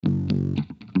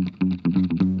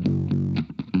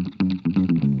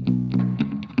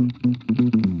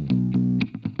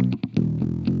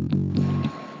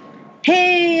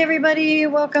everybody.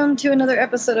 Welcome to another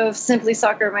episode of Simply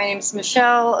Soccer. My name is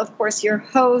Michelle, of course, your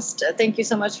host. Thank you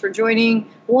so much for joining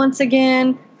once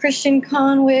again. Christian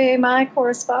Conway, my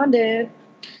correspondent.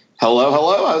 Hello.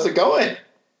 How's it going?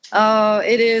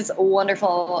 It is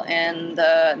wonderful. And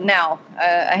now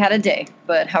I had a day,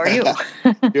 but how are you?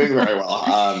 Doing very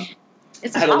well.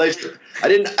 It's I had a late.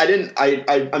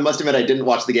 I must admit I didn't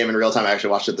watch the game in real time. I actually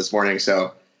watched it this morning,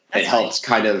 so it helped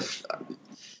kind of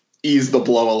ease the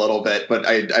blow a little bit. But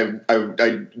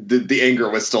the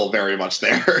anger was still very much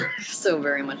there. So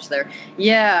very much there.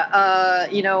 Yeah.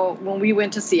 When we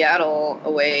went to Seattle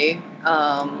away,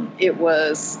 it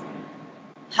was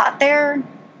hot there.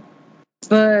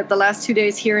 But the last 2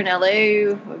 days here in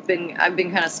LA, I've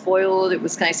been kind of spoiled. It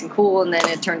was nice and cool, and then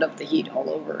it turned up the heat all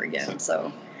over again.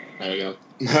 So there you go.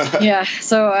 Yeah,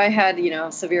 so I had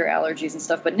severe allergies and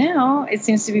stuff, but now it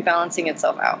seems to be balancing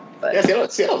itself out. But yeah,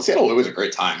 Seattle, it was a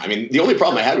great time. I mean, the only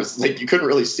problem I had was you couldn't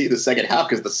really see the second half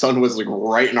because the sun was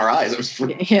right in our eyes. I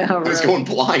was going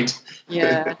blind.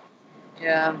 Yeah.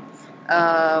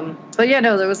 But yeah,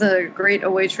 no, there was a great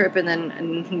away trip, and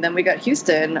then we got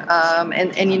Houston.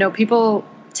 And people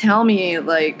tell me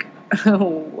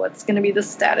what's going to be the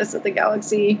status of the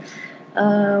Galaxy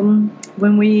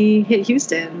when we hit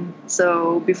Houston.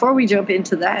 So before we jump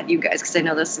into that, you guys, because I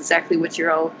know that's exactly what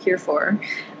you're all here for,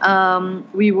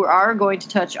 we are going to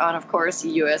touch on, of course, the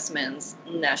U.S. men's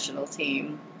national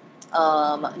team.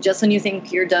 Just when you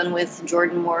think you're done with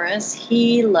Jordan Morris,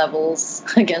 he levels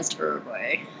against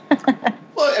Uruguay.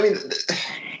 Well, I mean,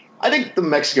 I think the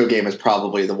Mexico game is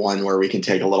probably the one where we can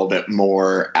take a little bit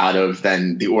more out of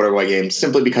than the Uruguay game,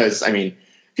 simply because, I mean,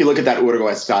 if you look at that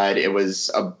Uruguay side, it was,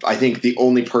 I think the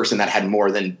only person that had more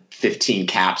than 15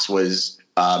 caps was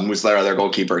Muslera, their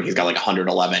goalkeeper. He's got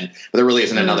 111. But there really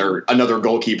isn't another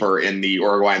goalkeeper in the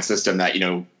Uruguayan system that,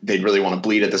 they'd really want to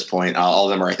bleed at this point. All of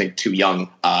them are, I think, too young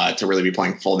to really be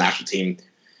playing full national team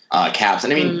caps.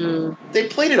 And I mean, they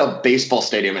played at a baseball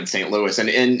stadium in St. Louis,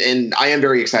 and I am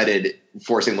very excited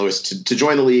for St. Louis to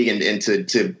join the league and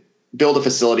to build a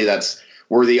facility that's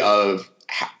worthy of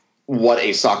what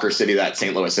a soccer city that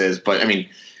St. Louis is. But I mean,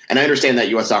 and I understand that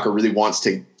U.S. Soccer really wants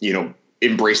to,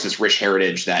 embrace this rich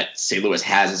heritage that St. Louis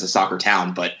has as a soccer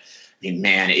town. But I mean,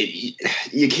 man,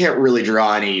 you can't really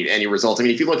draw any results. I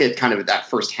mean, if you look at kind of that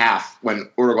first half when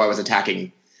Uruguay was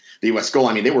attacking the U.S. goal,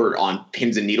 I mean, they were on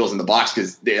pins and needles in the box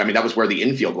because, that was where the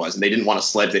infield was, and they didn't want to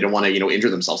slip. They didn't want to, injure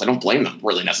themselves. I don't blame them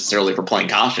really necessarily for playing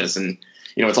cautious. And,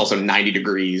 it's also 90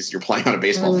 degrees. You're playing on a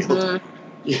baseball field.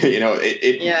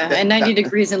 And 90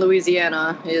 degrees in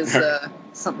Louisiana is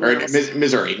something else.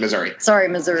 Missouri. Sorry,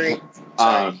 Missouri.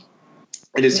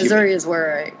 It is Missouri humid. Is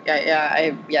where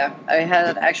I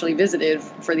had actually visited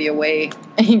for the away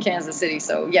in Kansas City.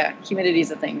 So yeah, humidity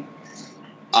is a thing.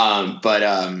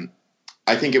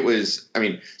 I think it was,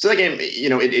 so that game,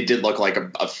 it did look like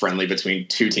a friendly between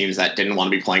two teams that didn't want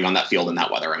to be playing on that field in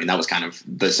that weather. I mean, that was kind of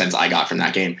the sense I got from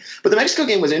that game. But the Mexico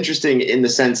game was interesting in the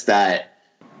sense that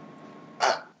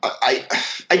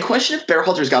I question if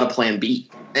Berhalter's got a plan B.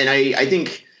 And I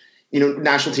think,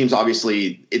 national teams,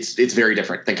 obviously, it's very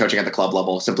different than coaching at the club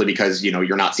level simply because,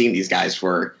 you're not seeing these guys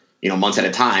for months at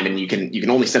a time, and you can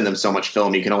only send them so much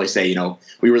film. You can only say,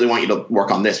 we really want you to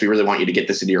work on this. We really want you to get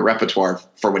this into your repertoire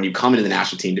for when you come into the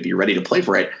national team to be ready to play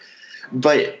for it.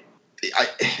 But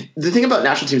the thing about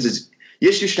national teams is,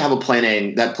 yes, you should have a plan A,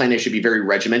 and that plan A should be very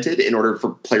regimented in order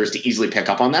for players to easily pick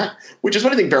up on that, which is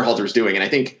what I think Berhalter is doing. And I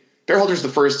think Berhalter's the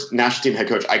first national team head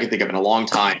coach I can think of in a long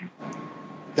time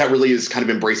that really is kind of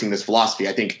embracing this philosophy.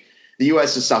 I think the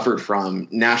U.S. has suffered from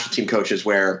national team coaches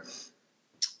where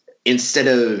instead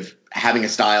of having a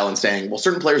style and saying, well,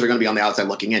 certain players are going to be on the outside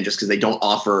looking in just because they don't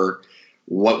offer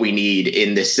what we need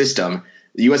in this system,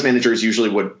 the U.S. managers usually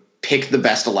would pick the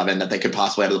best 11 that they could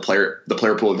possibly have of the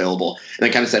player pool available. And they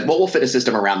kind of said, well, we'll fit a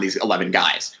system around these 11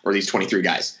 guys or these 23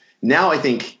 guys. Now I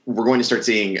think we're going to start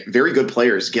seeing very good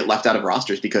players get left out of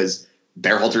rosters because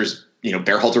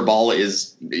Berhalter ball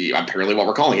is apparently what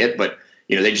we're calling it, but,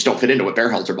 they just don't fit into what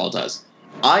Berhalter ball does.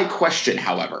 I question,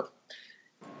 however,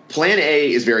 Plan A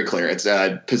is very clear. It's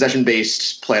a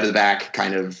possession-based, play out of the back,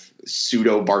 kind of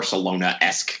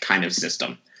pseudo-Barcelona-esque kind of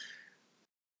system.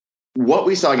 What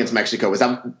we saw against Mexico was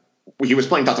that he was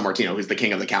playing Tata Martino, who's the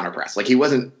king of the counter-press. He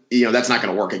wasn't, that's not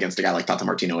going to work against a guy like Tata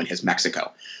Martino in his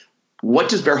Mexico. What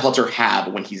does Berhalter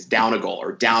have when he's down a goal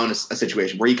or down a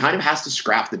situation where he kind of has to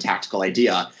scrap the tactical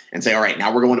idea and say, all right,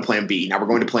 now we're going to plan B, now we're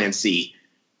going to plan C?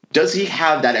 Does he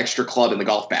have that extra club in the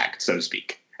golf bag, so to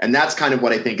speak? And that's kind of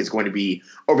what I think is going to be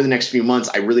over the next few months.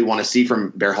 I really want to see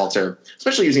from Berhalter,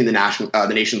 especially using the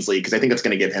Nations League, because I think that's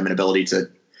going to give him an ability to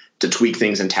tweak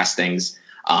things and test things.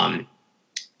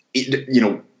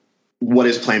 what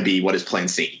is plan B? What is plan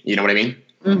C? You know what I mean?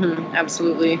 Mm-hmm.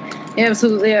 Absolutely. Yeah,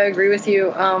 absolutely. I agree with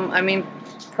you. I mean,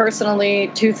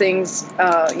 personally, two things,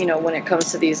 when it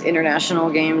comes to these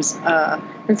international games,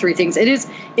 or three things. It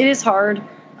is hard.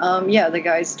 The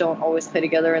guys don't always play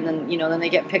together, and then they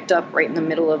get picked up right in the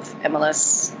middle of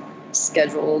MLS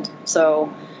scheduled.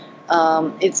 So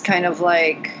it's kind of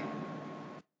like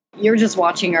you're just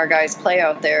watching our guys play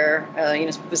out there,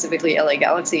 specifically LA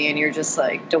Galaxy, and you're just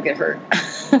like, don't get hurt.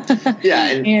 Yeah.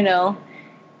 And,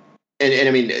 And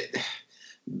I mean,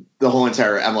 the whole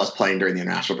entire MLS playing during the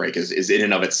international break is in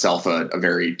and of itself a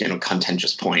very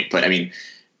contentious point. But I mean,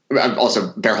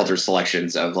 also Berhalter's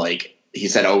selections of like he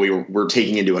said, we're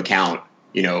taking into account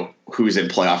who's in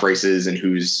playoff races and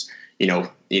who's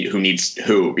who needs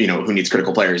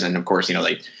critical players, and of course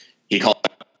he called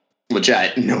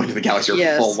Lletget knowing the Galaxy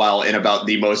are full well in about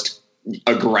the most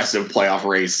aggressive playoff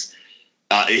race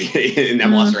in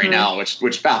MLS right now,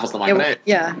 which baffles the mind.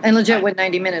 And Lletget went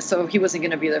 90 minutes, so he wasn't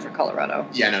going to be there for Colorado.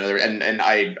 Yeah, no, and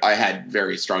I had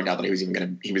very strong doubt that he was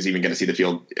even going to see the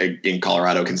field in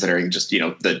Colorado, considering just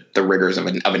the rigors of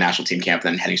a national team camp,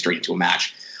 and then heading straight into a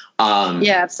match.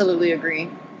 Absolutely agree.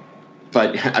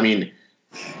 But I mean,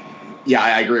 yeah,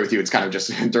 I agree with you. It's kind of just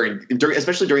during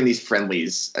especially during these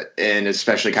friendlies, and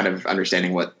especially kind of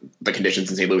understanding what the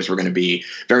conditions in St. Louis were going to be.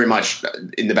 Very much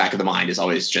in the back of the mind is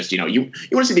always just you want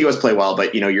to see the U.S. play well,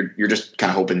 but you're just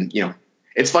kind of hoping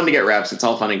it's fun to get reps. It's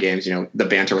all fun in games. The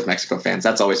banter with Mexico fans,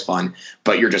 that's always fun.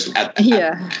 But you're just at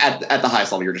the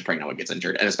highest level, you're just praying no one gets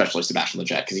injured, and especially Sebastian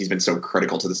Lletget, because he's been so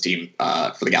critical to this team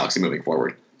for the Galaxy moving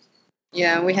forward.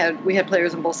 Yeah, we had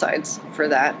players on both sides for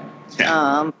that.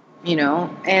 Yeah.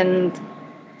 And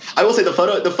I will say the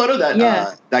photo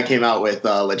that came out with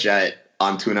Lletget,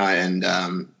 Antuna, and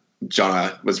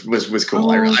Jonah was cool. Oh,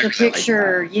 I really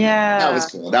picture, that was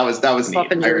cool. That was neat.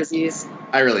 Swapping jerseys.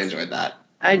 I really enjoyed that.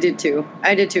 I did too.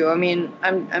 I mean,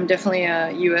 I'm definitely a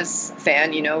U.S.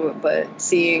 fan, but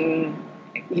seeing,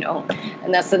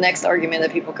 and that's the next argument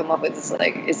that people come up with. Is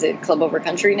like, is it club over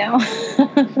country now?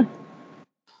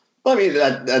 Well, I mean,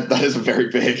 that is a very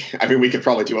big. I mean, we could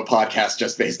probably do a podcast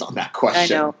just based on that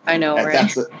question. I know, right?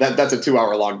 That's a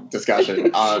 2-hour long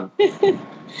discussion. I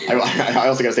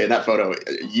also got to say, in that photo,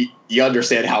 you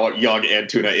understand how young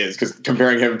Antuna is, because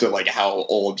comparing him to like how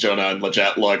old Jonah and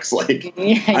Lletget looks, like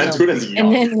Antuna's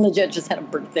young. And then Lletget just had a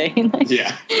birthday.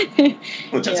 Yeah,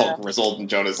 Lletget's all grizzled, and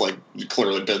Jonah's like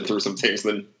clearly been through some things.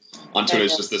 Then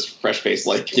Antuna's just this fresh face,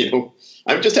 like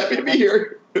I'm just happy to be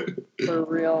here. For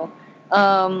real.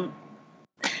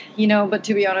 But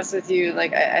to be honest with you,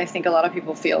 like, I think a lot of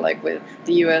people feel like with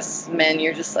the U.S. men,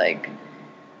 you're just like,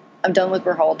 I'm done with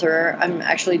Berhalter. I'm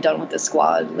actually done with this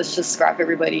squad. Let's just scrap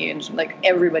everybody, and like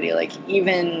everybody, like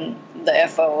even the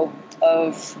FO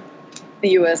of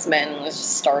the U.S. men, let's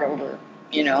just start over,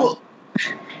 Well,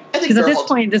 because at this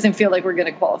point, it doesn't feel like we're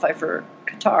going to qualify for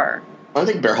Qatar. I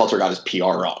think Berhalter got his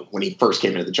PR wrong when he first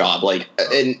came into the job. Like,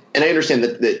 and I understand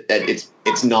that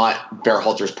it's not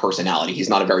Berhalter's personality. He's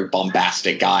not a very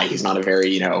bombastic guy. He's not a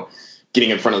very, getting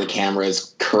in front of the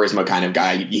cameras, charisma kind of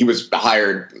guy. He was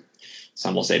hired,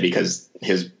 some will say, because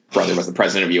his brother was the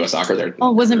president of U.S. Soccer. There.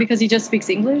 Oh, wasn't it because he just speaks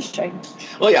English?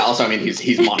 Well, yeah. Also, I mean, he's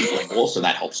monolingual, so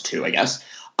that helps too, I guess.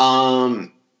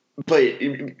 But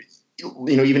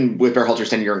even with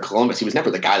Berhalter's tenure in Columbus, he was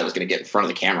never the guy that was going to get in front of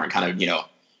the camera and kind of,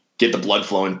 get the blood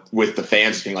flowing with the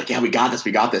fans, being like, yeah, we got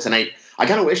this. And I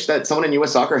kind of wish that someone in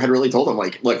U.S. Soccer had really told him,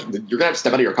 like, look, you're going to have to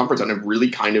step out of your comfort zone and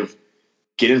really kind of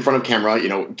get in front of camera,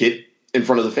 get in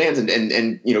front of the fans,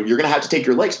 and you're going to have to take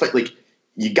your licks, but like,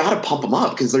 you got to pump them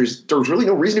up, because there's really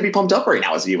no reason to be pumped up right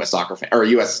now as a U.S. Soccer fan or a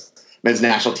U.S. men's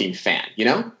national team fan,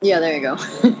 Yeah, there you go.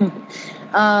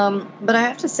 But I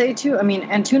have to say too, I mean,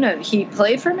 Antuna, he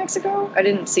played for Mexico. I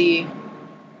didn't see.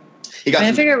 He got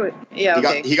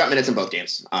he got minutes in both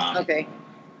games. Okay.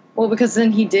 Well, because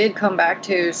then he did come back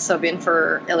to sub in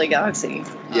for LA Galaxy.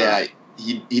 Yeah,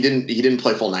 he didn't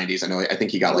play full 90s. I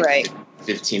think he got like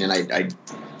 15, and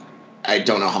I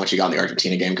don't know how much he got in the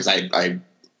Argentina game, because I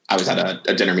was at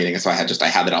a dinner meeting, so I had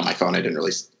it on my phone. I didn't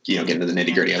really get into the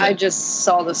nitty gritty of it. I just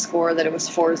saw the score that it was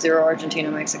 4-0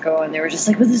 Argentina Mexico, and they were just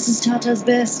like, "But this is Tata's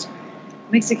best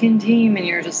Mexican team," and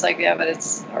you're just like, yeah, but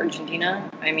it's Argentina.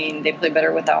 I mean, they play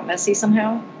better without Messi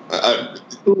somehow.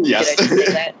 Yes.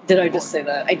 Did I just say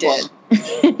that? I did.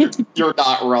 Well, you're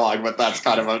not wrong, but that's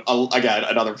kind of again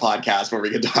another podcast where we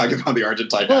can talk about the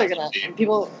Argentine.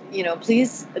 People,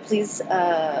 please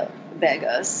beg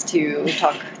us to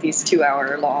talk these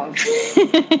 2-hour long.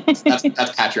 that's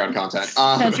Patreon content.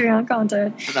 Patreon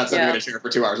content. That's something you're going to share for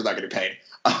 2 hours without getting paid.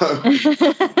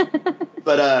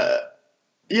 But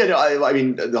Yeah, no, I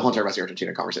mean, the whole entire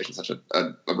Messi-Argentina conversation is such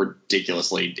a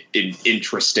ridiculously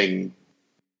interesting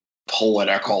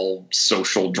political,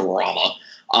 social drama.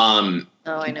 Oh,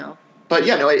 I know. But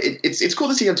yeah, no, it's cool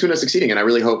to see Antuna succeeding, and I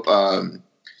really hope, I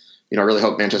really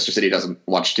hope Manchester City doesn't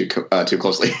watch too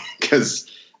closely because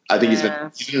I think he's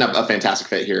been a fantastic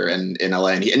fit here in LA,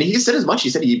 and he said as much. He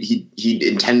said he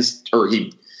intends, or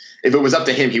if it was up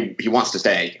to him, he wants to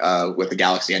stay with the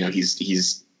Galaxy. I know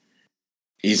he's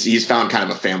found kind of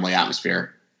a family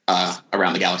atmosphere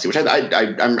around the Galaxy, which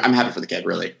I'm happy for the kid,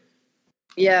 really.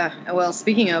 Yeah. Well,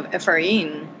 speaking of,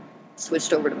 Efrain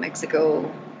switched over to Mexico.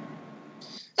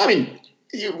 I mean,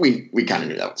 we kind of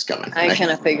knew that was coming. I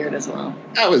kind of figured as well.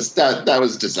 That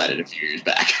was decided a few years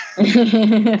back.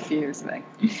 A few years back.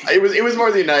 It was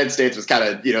more the United States was kind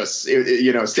of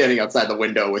standing outside the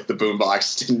window with the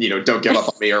boombox, and, don't give up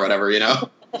on me or whatever,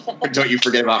 Don't you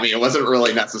forget about me. It wasn't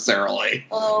really necessarily.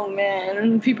 Oh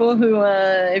man, people who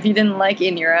if you didn't like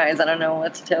In Your Eyes, I don't know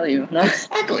what to tell you. No?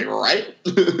 Exactly right.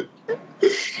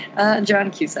 John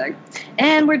Cusack,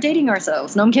 and we're dating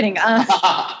ourselves. No, I'm kidding.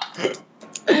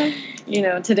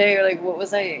 Today, like, what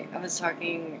was I was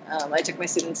talking, I took my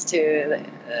students to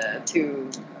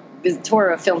visit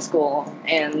tour a film school,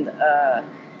 and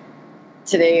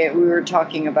today we were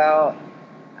talking about,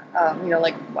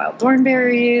 like wild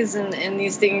thornberries and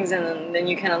these things, and then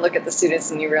you kind of look at the students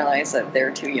and you realize that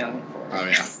they're too young for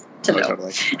to know.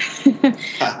 Totally.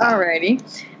 Alrighty.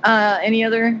 Any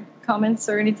other comments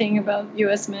or anything about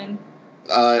U.S. men?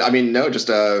 I mean, no, just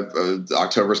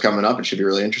October's coming up. It should be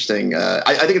really interesting. I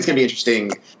think it's going to be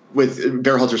interesting with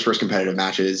Berhalter's first competitive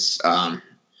matches,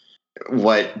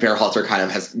 what Berhalter kind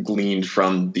of has gleaned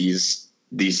from these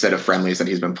set of friendlies that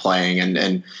he's been playing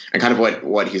and kind of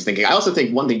what he's thinking. I also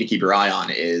think one thing to keep your eye on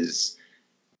is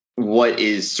what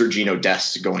is Sergiño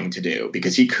Dest going to do,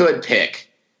 because he could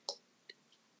pick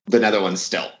the Netherlands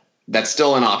still. That's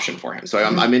still an option for him. So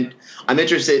I'm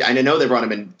interested. I know they brought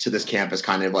him into this camp as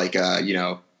kind of like,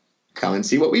 come and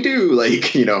see what we do.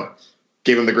 Like,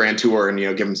 give him the grand tour and,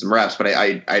 give him some reps. But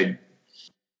I'm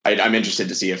interested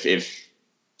to see if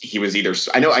he was either,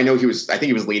 I think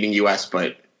he was leading US,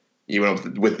 but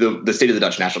with the state of the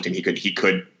Dutch national team, he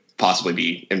could possibly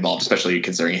be involved, especially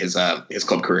considering his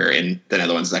club career in the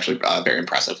Netherlands is actually very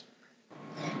impressive.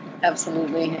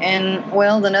 Absolutely. And,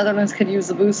 well, the Netherlands could use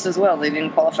the boost as well. They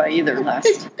didn't qualify either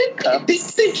last Cup. They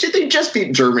just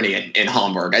beat Germany in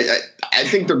Hamburg. I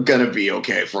think they're going to be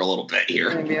okay for a little bit here.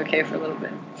 They're going to be okay for a little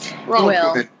bit.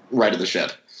 Well, right of the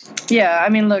ship. Yeah, I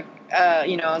mean, look,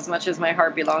 as much as my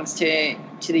heart belongs to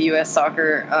the U.S.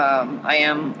 soccer, I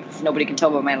am, if nobody can tell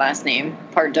by my last name,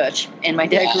 part Dutch. And my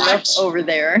dad grew up over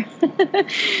there.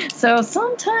 So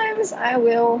sometimes I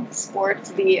will sport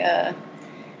the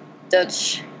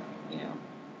Dutch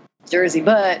jersey,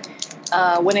 but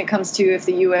when it comes to if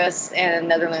the U.S. and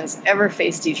Netherlands ever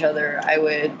faced each other, I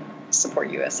would support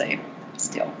USA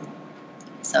still.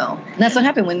 So that's what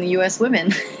happened when the U.S.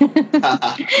 women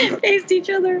faced each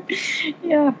other.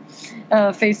 Yeah,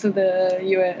 faced with the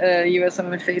U.S.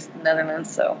 women faced the Netherlands.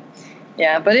 So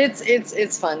yeah, but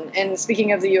it's fun. And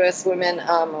speaking of the U.S. women,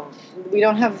 we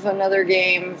don't have another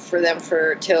game for them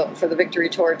for the Victory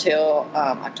Tour till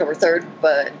October 3rd.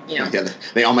 But yeah,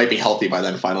 they all might be healthy by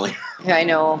then. Finally. Yeah, I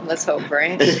know. Let's hope,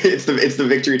 right? it's the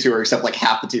Victory Tour, except like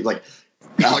half the team, like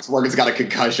Alex Morgan's got a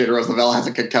concussion, Roosevelt has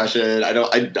a concussion. I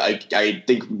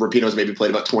think Rapinoe's maybe played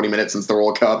about 20 minutes since the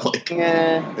World Cup. Like,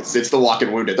 yeah, it's the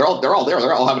walking wounded. They're all there.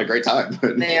 They're all having a great time.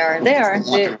 They are. The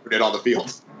walking wounded on the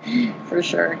field. For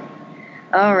sure.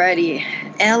 Alrighty,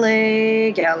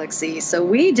 LA Galaxy. So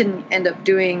we didn't end up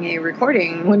doing a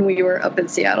recording when we were up in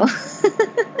Seattle.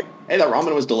 Hey, that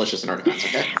ramen was delicious in our defense,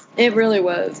 okay? It really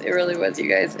was. It really was, you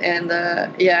guys. And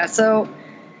so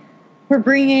we're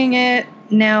bringing it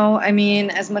now. I mean,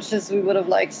 as much as we would have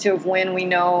liked to have won, we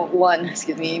know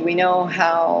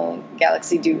how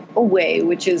Galaxy do away,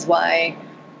 which is why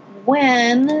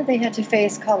when they had to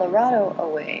face Colorado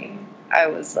away, I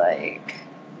was like,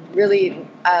 really,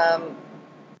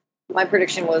 my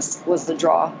prediction was the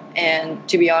draw. And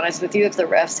to be honest with you, if the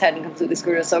refs hadn't completely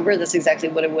screwed us over, that's exactly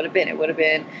what it would have been. It would have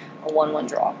been a 1-1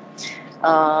 draw.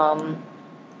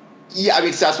 Yeah, I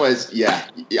mean, stats-wise,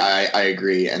 I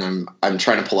agree. And I'm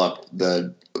trying to pull up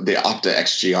the Opta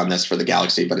XG on this for the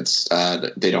Galaxy, but it's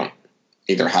they don't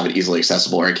either have it easily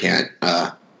accessible or I can't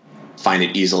find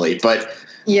it easily. But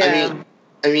yeah,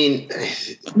 I mean,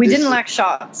 we didn't lack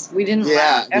shots. We didn't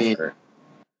lack effort.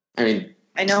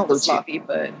 I know it was sloppy,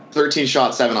 but 13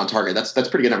 shots, 7 on target. That's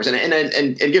pretty good numbers.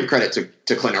 And give credit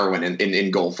to Clint Irwin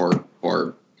in goal for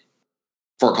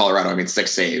Colorado. I mean, 6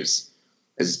 saves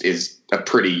is a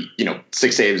pretty,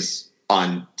 6 saves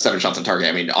on 7 shots on target.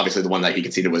 I mean, obviously the one that he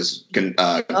conceded was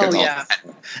Gonzalez. Oh yeah,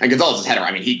 and Gonzalez's header.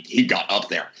 I mean, he got up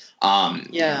there.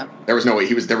 Yeah. There was no way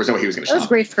he was going to That shot. was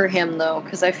great for him though,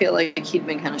 because I feel like he'd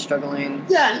been kind of struggling.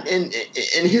 Yeah, and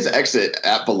his exit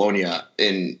at Bologna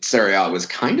in Serie A was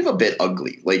kind of a bit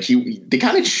ugly. Like they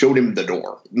kind of showed him the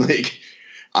door. Like,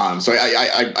 so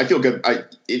I feel good.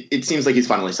 It seems like he's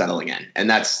finally settling in, and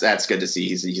that's good to see.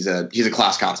 He's a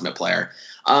class consummate player.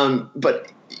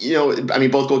 But you know, I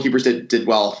mean, both goalkeepers did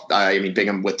well. I mean,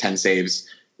 Bingham with 10 saves.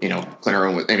 You know, Clint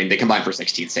Irwin I mean, they combined for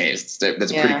 16 saves.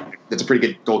 That's a pretty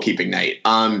good goalkeeping night.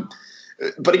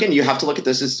 But again, you have to look at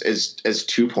this as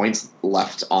 2 points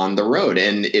left on the road,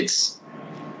 and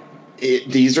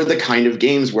these are the kind of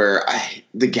games where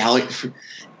the Galaxy.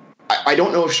 I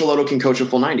don't know if Schelotto can coach a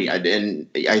full 90, and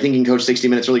I think he can coach 60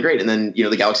 minutes really great. And then, you know,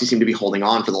 the Galaxy seem to be holding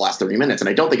on for the last 30 minutes, and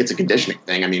I don't think it's a conditioning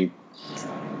thing. I mean,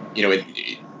 you know,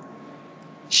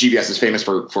 GVS is famous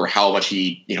for how much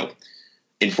he, you know,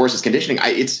 enforces conditioning.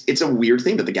 It's a weird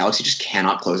thing that the Galaxy just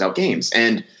cannot close out games.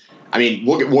 And I mean,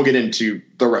 we'll get into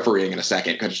the refereeing in a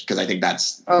second because I think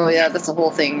that's that's a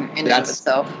whole thing in and of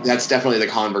itself. That's definitely the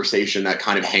conversation that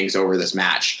kind of hangs over this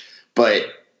match. But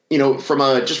you know, from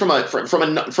a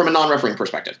non-refereeing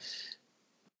perspective,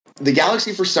 the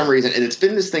Galaxy, for some reason, and it's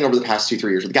been this thing over the past 2-3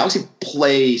 years, the Galaxy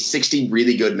play 60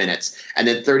 really good minutes and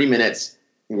then 30 minutes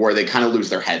where they kind of lose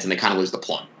their heads and they kind of lose the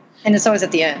plot. And it's always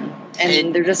at the end,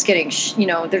 and they're just getting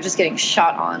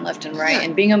shot on left and right. Yeah.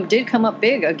 And Bingham did come up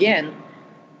big again.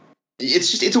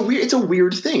 It's a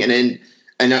weird thing, and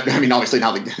I mean, obviously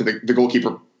now the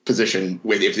goalkeeper position,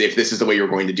 with if this is the way you're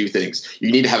going to do things,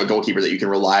 you need to have a goalkeeper that you can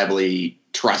reliably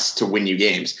trust to win you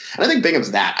games. And I think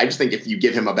Bingham's that. I just think if you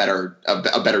give him a better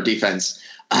defense,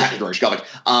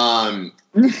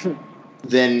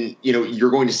 then, you know,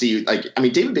 you're going to see, like, I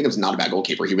mean, David Bingham's not a bad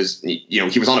goalkeeper. He was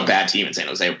on a bad team in San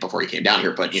Jose before he came down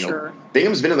here, but, you know,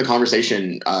 Bingham's been in the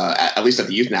conversation, at least at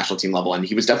the youth national team level, and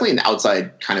he was definitely an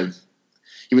outside kind of,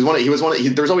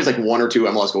 there's always like one or two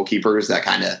MLS goalkeepers that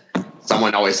kind of,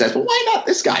 someone always says, well, why not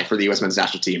this guy for the U.S. men's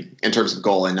national team in terms of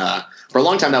goal? And for a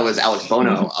long time, that was Alex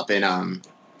Bono up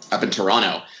in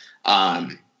Toronto.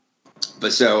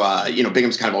 But so, you know,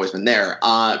 Bingham's kind of always been there.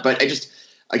 But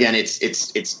again,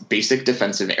 it's basic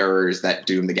defensive errors that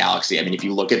doom the Galaxy. I mean, if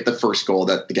you look at the first goal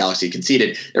that the Galaxy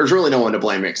conceded, there's really no one to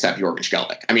blame except Jorgen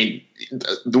Skjelvik. I mean,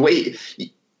 the way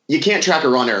you can't track a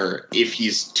runner if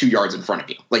he's 2 yards in front of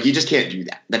you. Like, you just can't do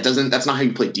that. That's not how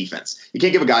you play defense. You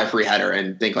can't give a guy a free header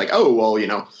and think like, oh, well, you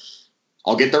know,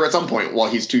 I'll get there at some point while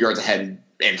he's 2 yards ahead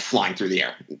and flying through the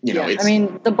air. You know, I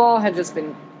mean, the ball had just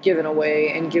been given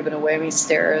away. I mean,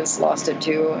 Steres lost it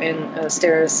too, and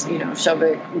Steres, you know,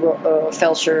 Skjelvik,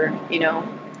 Felsher, you know.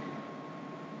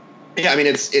 Yeah, I mean,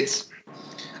 it's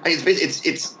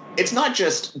not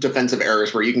just defensive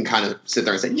errors where you can kind of sit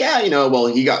there and say, yeah, you know, well,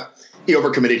 he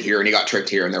overcommitted here and he got tricked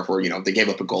here, and therefore, you know, they gave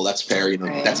up a goal. That's fair. You know,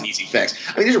 That's an easy fix.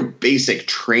 I mean, these are basic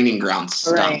training ground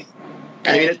stuff. Right.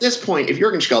 And I mean, at this point, if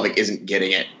Jorgen Skjelvik isn't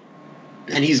getting it,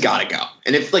 then he's got to go.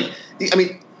 And if, like, I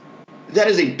mean, that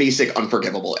is a basic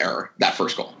unforgivable error, that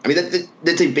first goal. I mean,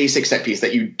 that's a basic set piece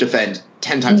that you defend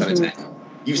 10 times out of 10.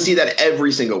 You see that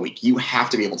every single week. You have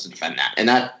to be able to defend that. And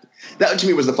that to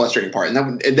me was the frustrating part.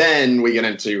 And then we get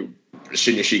into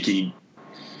Shinyashiki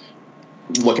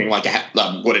looking like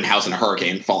a wooden house in a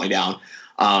hurricane falling down.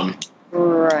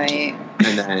 Right.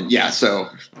 And then, so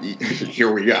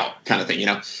here we go, kind of thing, you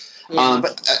know. Yeah.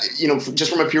 But you know,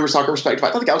 just from a pure soccer perspective,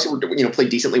 I thought the Galaxy played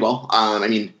decently well. I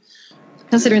mean,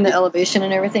 considering the elevation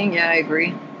and everything, yeah, I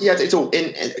agree. Yeah,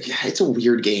 it's a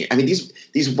weird game. I mean,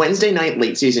 these Wednesday night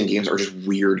late season games are just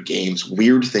weird games.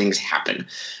 Weird things happen,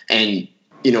 and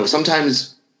you know,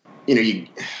 sometimes, you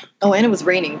know, and it was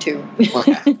raining too. Well,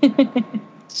 yeah.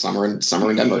 Summer in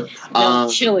Denver.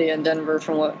 Chilly in Denver,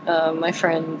 from what my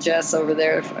friend Jess over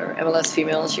there, MLS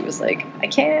female, she was like, I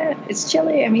can't. It's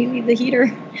chilly. I mean, need the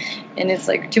heater, and it's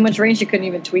like too much rain. She couldn't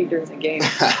even tweet during the game.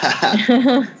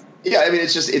 Yeah, I mean,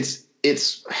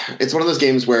 it's one of those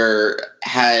games where,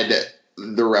 had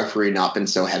the referee not been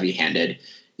so heavy-handed,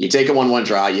 you take a 1-1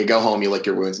 draw, you go home, you lick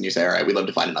your wounds, and you say, all right, we'd love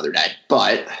to find another day.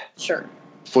 But sure,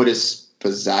 Fotis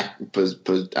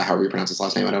however you pronounce his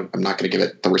last name, I'm not going to give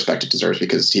it the respect it deserves,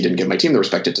 because he didn't give my team the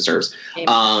respect it deserves.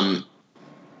 Or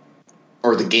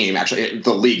the game, actually,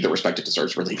 the league the respect it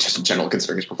deserves, really, just in general,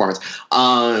 considering his performance.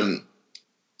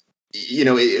 You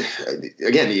know,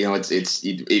 again, you know, it's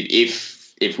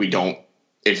if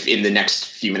in the next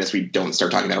few minutes we don't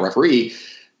start talking about a referee,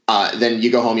 then you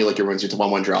go home, you lick your wounds, it's a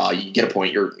 1-1 draw, you get a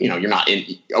point, you're not in.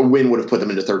 A win would have put them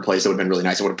into third place. It would have been really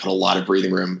nice. It would have put a lot of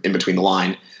breathing room in between the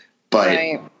line.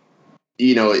 But,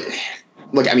 you know,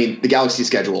 look, I mean, the Galaxy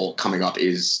schedule coming up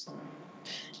is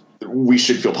we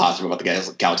should feel positive about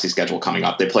the Galaxy schedule coming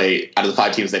up. They play, out of the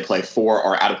 5 teams they play, 4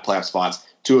 are out of playoff spots.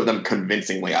 2 of them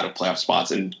convincingly out of playoff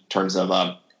spots in terms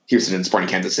of Houston and Sporting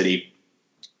Kansas City.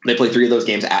 They play 3 of those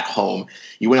games at home.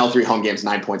 You win all 3 home games,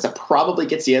 9 points. That probably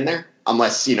gets you in there,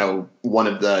 unless one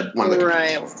of the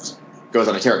right. goes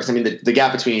on a tear. Because I mean, the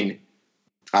gap between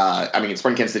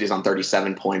Sporting Kansas City is on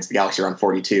 37 points. The Galaxy are on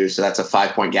 42, so that's a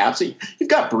 5-point gap. So you've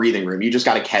got breathing room. You just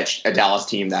got to catch a Dallas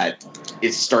team that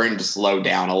is starting to slow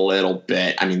down a little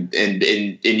bit. I mean, and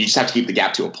you just have to keep the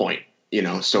gap to a point.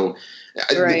 So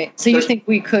right. So you think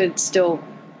we could still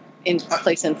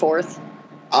place in 4th?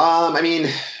 I mean,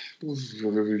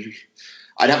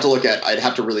 I'd have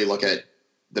to really look at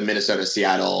the Minnesota,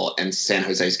 Seattle, and San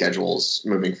Jose schedules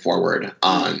moving forward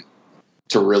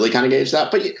to really kind of gauge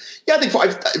that. But yeah, I think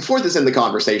 4th is in the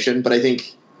conversation. But I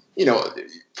think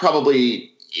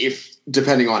probably if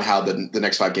depending on how the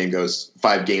next 5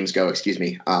 games go. Excuse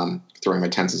me, throwing my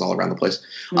tenses all around the place.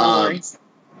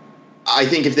 I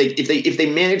think if they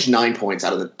manage 9 points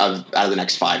out of the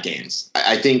next 5 games,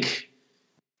 I think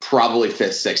probably 5th,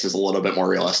 6th is a little bit more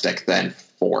realistic than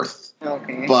 4th.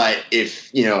 Okay. But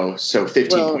if, so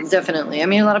 15 Well, points. Definitely. I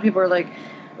mean, a lot of people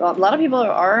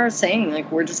are saying,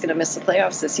 like, we're just going to miss the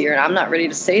playoffs this year. And I'm not ready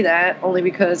to say that, only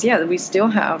because, we still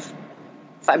have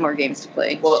 5 more games to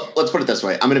play. Well, let's put it this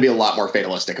way. I'm going to be a lot more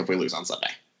fatalistic if we lose on Sunday.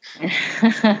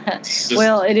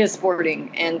 Well, it is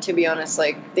Sporting. And to be honest,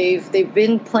 like, they've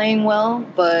been playing well,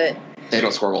 but they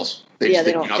don't score goals. They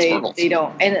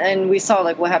don't. And we saw,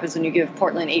 like, what happens when you give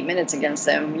Portland 8 minutes against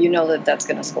them. You know that's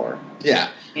going to score. Yeah.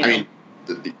 I mean,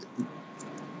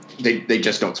 they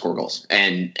just don't score goals.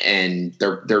 And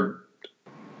they're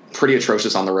pretty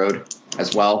atrocious on the road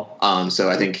as well. So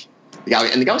I think the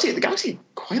Galaxy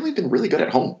quietly been really good at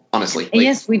home, honestly. Like,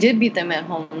 yes, we did beat them at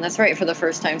home. That's right, for the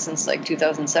first time since, like,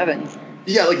 2007.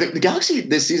 Yeah, like the Galaxy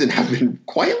this season have been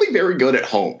quietly very good at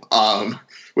home.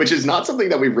 Which is not something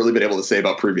that we've really been able to say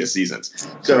about previous seasons.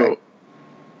 So, correct.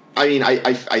 I mean,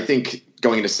 I think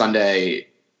going into Sunday,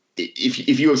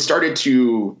 if you have started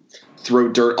to throw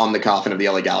dirt on the coffin of the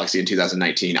LA Galaxy in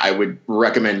 2019, I would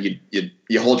recommend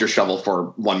you hold your shovel for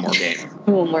one more game.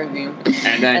 One more game.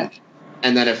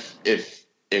 And then if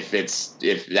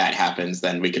that happens,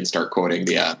 then we can start quoting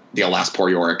the Alas Poor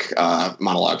Yorick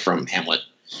monologue from Hamlet.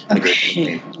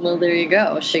 Okay. Well, there you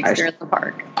go. Shakespeare in the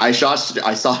Park. I saw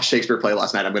Shakespeare play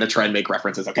last night. I'm going to try and make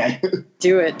references, okay?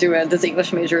 Do it. This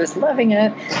English major is loving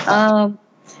it.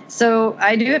 So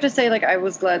I do have to say, like, I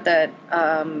was glad that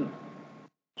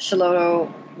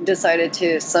Schelotto decided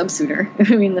to sub Suter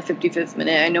in the 55th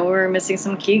minute. I know we were missing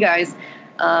some key guys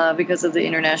because of the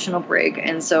international break.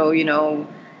 And so,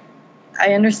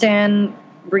 I understand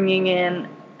bringing in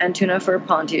Antuna for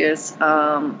Pontius,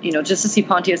 just to see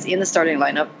Pontius in the starting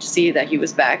lineup, to see that he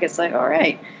was back. It's like, all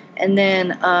right. And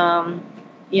then,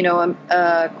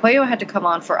 Cuello had to come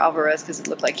on for Alvarez because it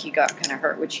looked like he got kind of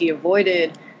hurt, which he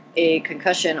avoided a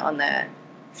concussion on that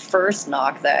first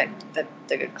knock that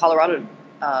the Colorado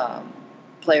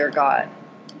player got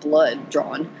blood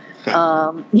drawn.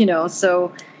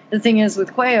 So the thing is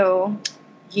with Cuello,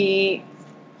 he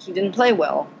didn't play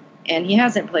well. And he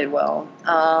hasn't played well.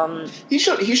 He's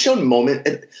shown moment.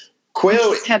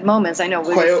 Cuello had moments. I know,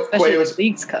 especially with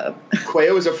Leagues Cup.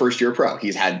 Cuello is a first-year pro.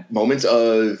 He's had moments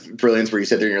of brilliance where you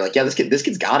sit there and you're like, yeah, this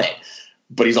kid's got it.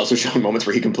 But he's also shown moments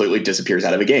where he completely disappears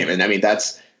out of a game. And I mean,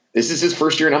 this is his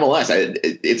first year in MLS.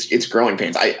 It's growing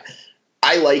pains.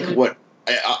 I like what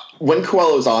when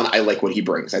Coelho's on. I like what he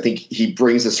brings. I think he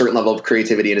brings a certain level of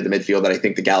creativity into the midfield that I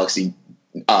think the Galaxy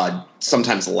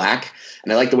sometimes lack.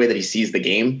 And I like the way that he sees the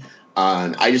game.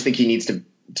 I just think he needs to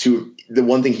the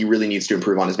one thing he really needs to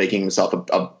improve on is making himself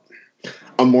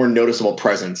a more noticeable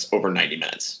presence over 90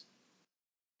 minutes.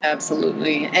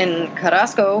 Absolutely. And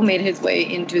Carrasco made his way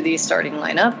into the starting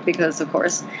lineup because, of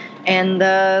course, and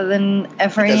then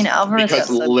Efrain Alvarez. Because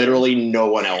literally no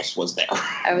one else was there.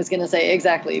 I was going to say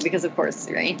exactly because, of course,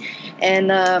 right. And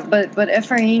but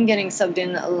Efrain getting subbed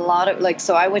in a lot of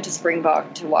so I went to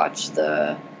Springbok to watch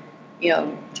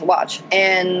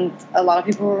and a lot of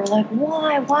people were like,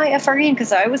 why Efrain?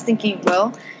 Because I was thinking,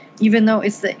 well, even though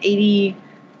it's the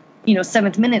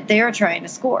 7th minute, they are trying to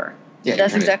score. Yeah,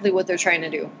 that's exactly what they're trying to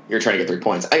do. You're trying to get 3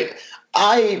 points.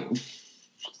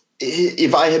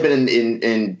 If I had been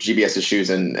in GBS's shoes,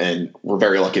 and we're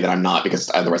very lucky that I'm not, because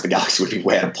otherwise the Galaxy would be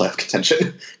way out of playoff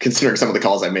contention, considering some of the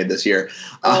calls I made this year.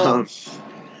 I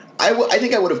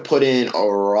think I would have put in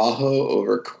Araujo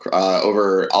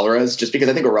over Alvarez, just because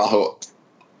I think Araujo,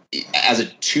 as a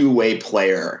two-way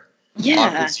player,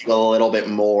 Yeah. a little bit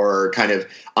more kind of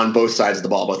on both sides of the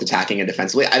ball, both attacking and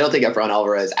defensively. I don't think Efrain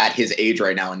Alvarez at his age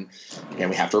right now, and again,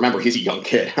 we have to remember he's a young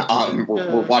kid.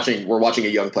 We're watching a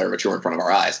young player mature in front of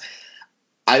our eyes.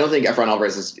 I don't think Efrain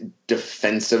Alvarez is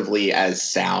defensively as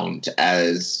sound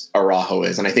as Araujo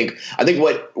is, and I think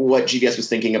what GVS was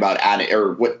thinking about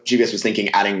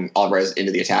adding Alvarez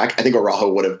into the attack, I think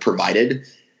Araujo would have provided,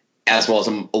 as well as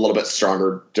a little bit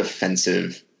stronger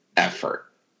defensive effort.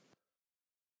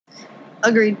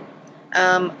 Agreed.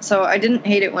 So I didn't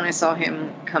hate it when I saw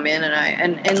him come in,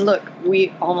 and look,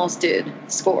 we almost did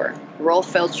score.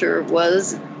 Rolf Feltscher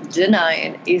was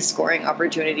denied a scoring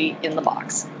opportunity in the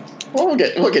box. Well, we'll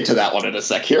get to that one in a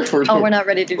sec here. We're not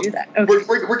ready to do that. Okay.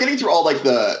 We're getting through all like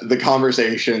the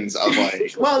conversations of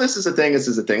like, well, this is a thing,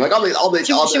 like all the.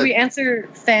 Should we answer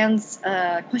fans'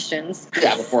 questions?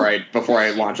 Yeah, before I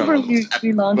launch on one of those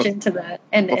we launch into that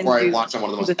and launch on one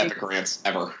of the most epic rants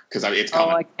ever, because it's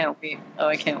coming.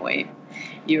 I can't wait.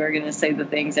 You are going to say the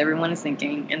things everyone is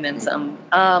thinking and then some.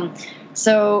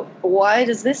 So why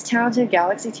does this talented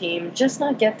Galaxy team just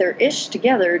not get their ish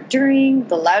together during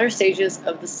the latter stages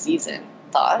of the season?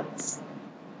 Thoughts?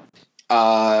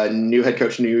 New head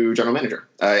coach, new general manager.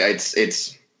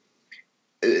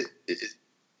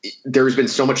 There's been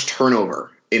so much turnover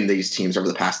in these teams over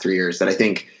the past 3 years that I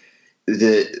think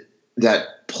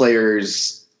that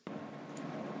players,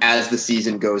 as the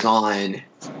season goes on,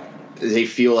 they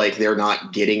feel like they're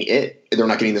not getting it. They're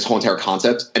not getting this whole entire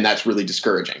concept, and that's really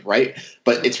discouraging, right?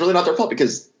 But it's really not their fault,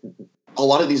 because a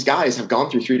lot of these guys have gone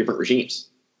through 3 different regimes,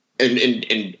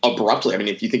 and abruptly. I mean,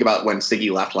 if you think about when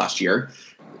Siggy left last year,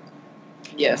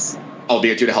 yes,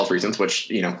 albeit due to health reasons, which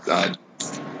R.I.P.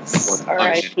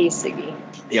 Siggy.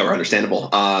 Yeah, we're understandable.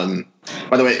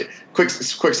 By the way, quick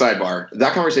sidebar.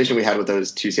 That conversation we had with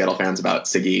those 2 Seattle fans about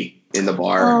Siggy in the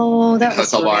bar. Oh, that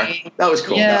was cool. That was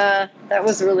cool. Yeah, that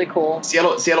was really cool.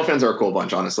 Seattle fans are a cool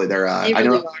bunch, honestly. They're they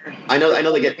really I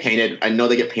know they get painted. I know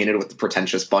they get painted with the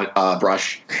pretentious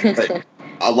brush, but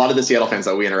a lot of the Seattle fans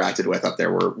that we interacted with up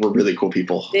there were really cool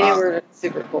people. They were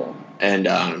super cool. And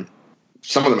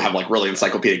some of them have like really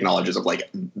encyclopedic knowledges of like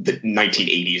the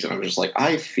 1980s, and I'm just like,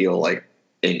 I feel like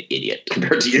an idiot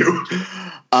compared to you.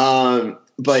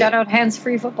 But shout out Hands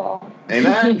Free Football.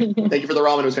 Amen. Thank you for the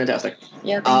ramen. It was fantastic.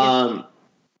 Yeah. Thank you.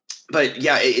 But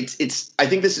yeah, it's. I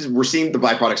think we're seeing the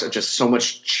byproducts of just so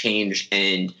much change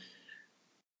and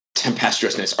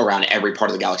tempestuousness around every part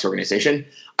of the Galaxy organization.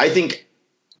 I think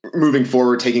moving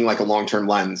forward, taking like a long-term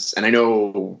lens, and I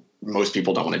know most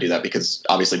people don't want to do that because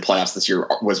obviously playoffs this year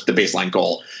was the baseline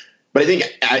goal. But I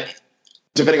think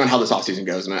depending on how this offseason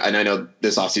goes, and I know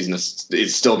this offseason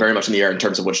is still very much in the air in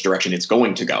terms of which direction it's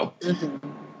going to go. Mm-hmm.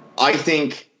 I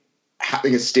think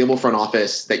having a stable front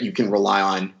office that you can rely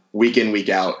on week in, week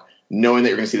out, knowing that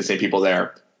you're going to see the same people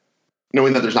there,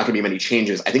 knowing that there's not going to be many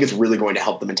changes, I think it's really going to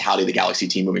help the mentality of the Galaxy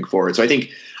team moving forward. So I think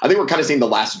we're kind of seeing the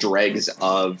last dregs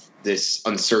of this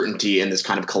uncertainty and this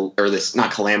kind of this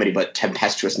not calamity, but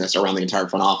tempestuousness around the entire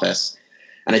front office.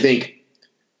 And I think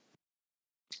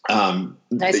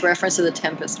nice reference to The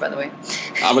Tempest, by the way.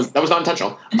 That was not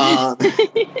intentional.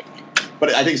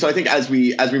 But I think as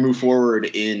we move forward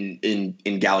in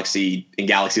Galaxy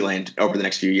Land over the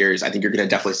next few years, I think you're going to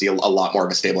definitely see a lot more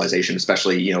of a stabilization,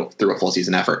 especially through a full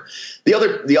season effort. The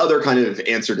other kind of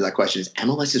answer to that question is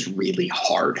MLS is really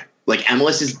hard. Like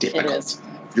MLS is difficult. It is.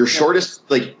 Your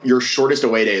shortest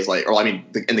away days,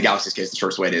 in the Galaxy's case, the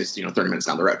shortest away days 30 minutes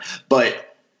down the road, but.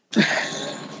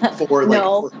 For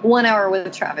 1 hour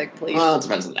with traffic, please. Well, it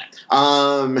depends on that.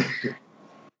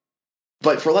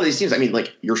 But for a lot of these teams, I mean,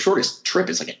 like your shortest trip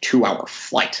is like a 2-hour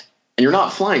flight, and you're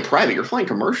not flying private; you're flying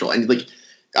commercial. And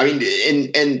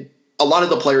and a lot of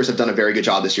the players have done a very good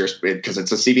job this year because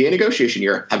it's a CBA negotiation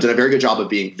year. Have done a very good job of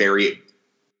being very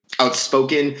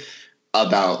outspoken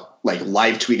about like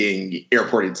live tweeting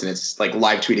airport incidents, like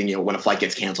live tweeting, when a flight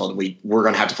gets canceled, we're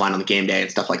going to have to fly on the game day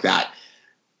and stuff like that.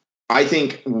 I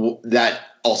think that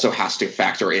also has to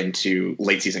factor into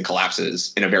late season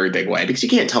collapses in a very big way, because you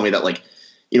can't tell me that week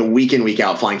in, week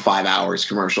out flying 5 hours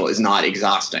commercial is not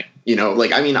exhausting.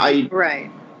 Right.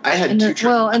 I had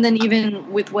and then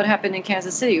even with what happened in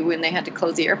Kansas City when they had to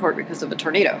close the airport because of a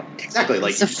tornado. Exactly.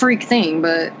 It's a freak thing,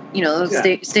 but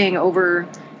staying over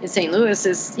in St. Louis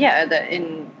is that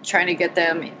in trying to get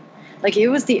them, it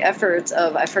was the efforts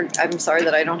of I'm sorry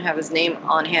that I don't have his name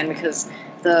on hand, because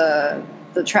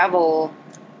the travel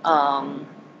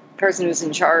person who's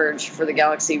in charge for the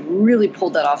Galaxy really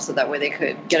pulled that off so that way they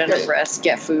could get enough rest,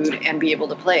 get food, and be able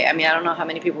to play. I mean, I don't know how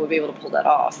many people would be able to pull that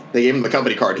off. They gave him the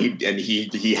company card,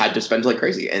 he had to spend like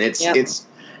crazy, and it's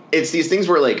these things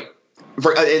where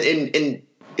and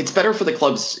it's better for the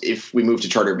clubs if we move to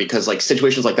charter because like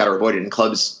situations like that are avoided, and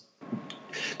clubs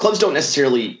don't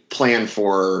necessarily plan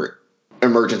for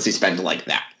emergency spend like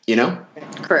that. You know,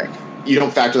 Correct. You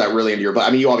don't factor that really into your budget.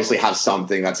 I mean, you obviously have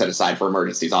something that's set aside for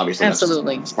emergencies. Obviously,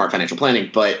 absolutely that's smart financial planning,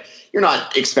 but you're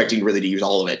not expecting really to use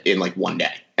all of it in like one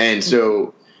day. And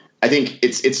so I think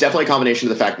it's definitely a combination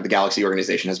of the fact that the Galaxy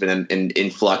organization has been in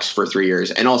flux for 3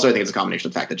 years, and also I think it's a combination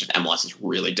of the fact that just MLS is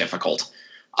really difficult.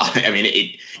 I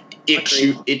mean,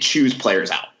 it chews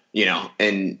players out, you know,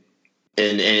 and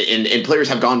players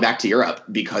have gone back to Europe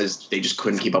because they just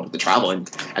couldn't keep up with the travel, and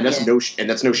that's no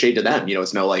shade to them. You know,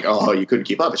 it's no like, oh, you couldn't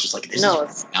keep up. It's just like this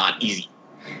is not easy.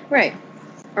 Right.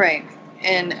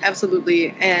 And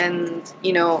absolutely. And,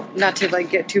 you know, not to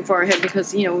like get too far ahead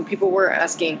because, you know, people were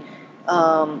asking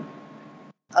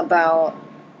about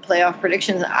playoff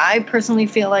predictions. I personally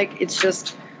feel like it's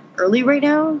just early right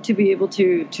now to be able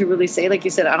to really say, like you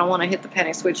said, I don't want to hit the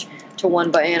panic switch to one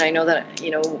button. I know that,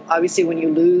 you know, obviously when you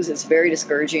lose, it's very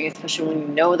discouraging, especially when you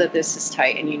know that this is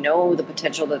tight and you know the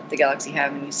potential that the Galaxy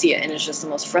have and you see it. And it's just the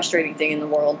most frustrating thing in the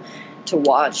world to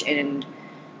watch. And,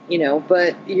 you know,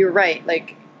 but you're right.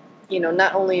 Like, you know,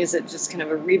 not only is it just kind of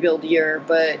a rebuild year,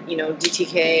 but, you know,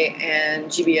 DTK and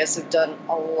GBS have done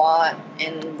a lot,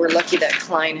 and we're lucky that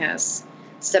Klein has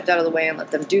stepped out of the way and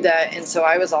let them do that. And so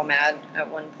I was all mad at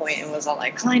one point and was all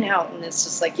like, Klein out. And it's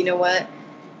just like, you know what?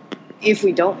 If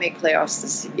we don't make playoffs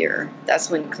this year, that's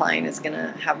when Klein is going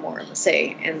to have more of a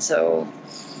say. And so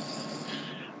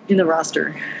in the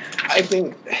roster, I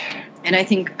think,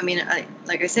 I mean,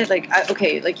 like I said,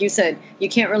 like you said, you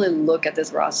can't really look at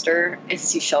this roster and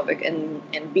see Skjelvik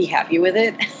and be happy with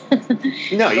it.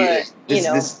 No, but,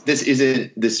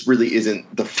 this really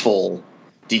isn't the full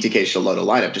DTK Charlotta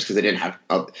lineup just because they didn't have,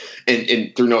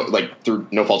 and through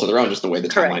no fault of their own, just the way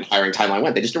the hiring timeline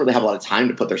went, they just didn't really have a lot of time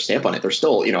to put their stamp on it. They're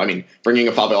still, you know, I mean, bringing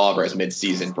in Fabio Alvarez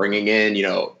mid-season, bringing in, you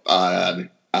know,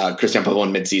 Christian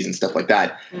Pavón mid-season, stuff like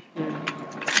that. Mm-hmm.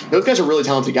 Those guys are really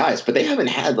talented guys, but they haven't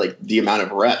had like the amount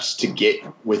of reps to get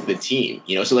with the team,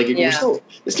 you know. So like,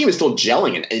 this team is still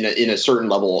gelling in a certain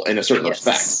level, in a certain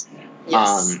respect.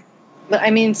 Yes. But I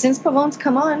mean, since Pavon's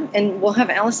come on, and we'll have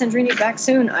Alessandrini back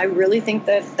soon, I really think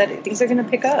that things are going to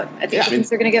pick up. I think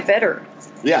things are going to get better.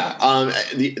 Yeah.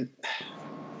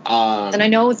 And I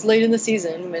know it's late in the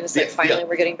season, and it's like finally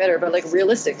we're getting better, but like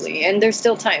realistically, and there's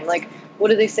still time. Like, what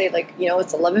do they say? Like, you know,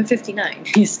 it's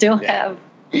 11:59. You still have.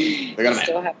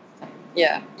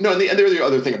 Yeah. No, and the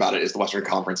other thing about it is the Western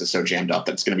Conference is so jammed up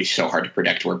that it's going to be so hard to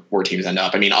predict where teams end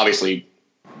up. I mean, obviously,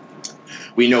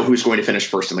 we know who's going to finish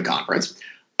first in the conference.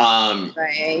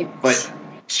 Right. But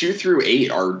 2 through 8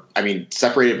 are, I mean,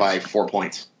 separated by 4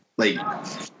 points. Like,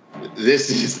 this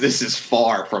is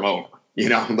far from over. You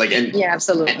know, like, and yeah,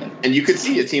 absolutely. And you could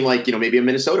see a team like, you know, maybe a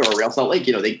Minnesota or Real Salt Lake.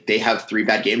 You know, they have 3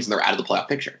 bad games and they're out of the playoff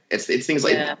picture. It's things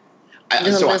like. Yeah.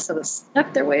 Minnesota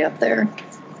snuck their way up there.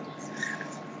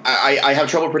 I have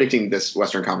trouble predicting this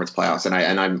Western Conference playoffs, and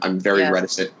I'm very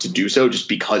reticent to do so just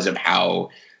because of how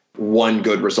one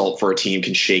good result for a team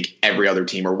can shake every other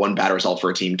team, or one bad result for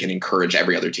a team can encourage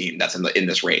every other team that's in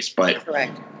this race. But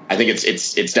correct. I think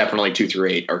it's definitely 2 through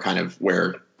 8 are kind of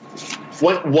where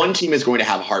one team is going to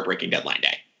have a heartbreaking deadline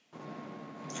day.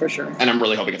 For sure. And I'm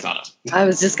really hoping it's not us. I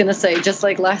was just gonna say, just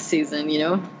like last season, you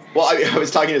know. Well, I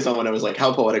was talking to someone. I was like,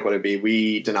 "How poetic would it be?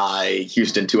 We deny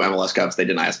Houston 2 MLS Cups. They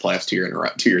deny us playoffs 2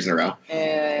 years in a row."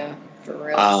 Yeah, for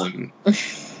real.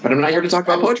 But I'm not here to talk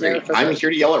about poetry. I'm here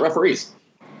to yell at referees.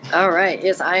 All right.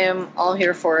 Yes, I am all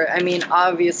here for it. I mean,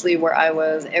 obviously, where I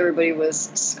was, everybody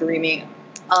was screaming,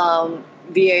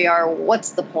 "VAR!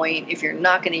 What's the point if you're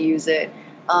not going to use it?"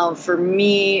 For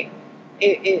me,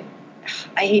 I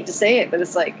hate to say it, but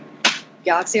it's like.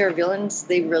 Galaxy are villains.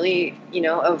 They really, you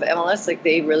know, of MLS, like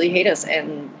they really hate us,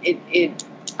 and it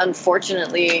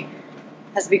unfortunately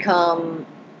has become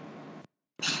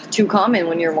too common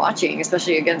when you're watching,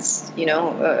 especially against, you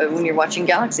know, when you're watching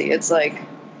Galaxy. It's like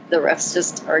the refs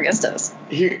just are against us.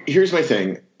 Here's my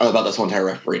thing about this whole entire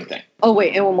refereing thing. Oh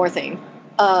wait, and one more thing.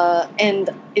 And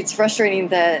it's frustrating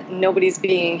that nobody's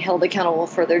being held accountable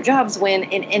for their jobs when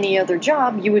in any other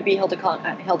job you would be held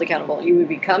accountable. You would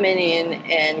be coming in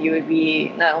and you would be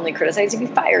not only criticized, you'd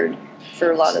be fired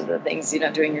for a lot of the things you're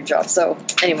not doing your job. So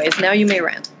anyways, now you may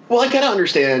rant. Well, I kind of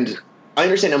understand. I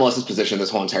understand MLS's position in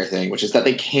this whole entire thing, which is that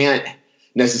they can't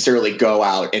necessarily go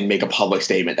out and make a public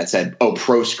statement that said, "Oh,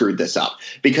 pro screwed this up,"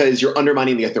 because you're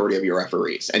undermining the authority of your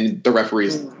referees, and the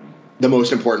referees. The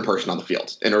most important person on the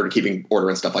field in order to keeping order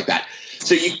and stuff like that.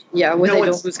 So when they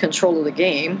don't lose control of the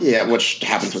game. Yeah, which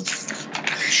happens with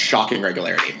shocking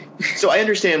regularity. So I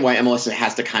understand why MLS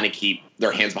has to kind of keep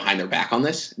their hands behind their back on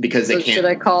this because they can't. Should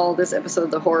I call this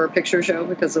episode the horror picture show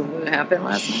because of what happened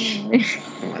last night?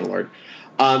 Oh my Lord.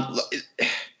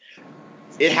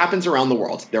 It happens around the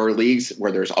world. There are leagues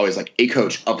where there's always like a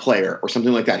coach, a player, or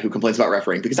something like that who complains about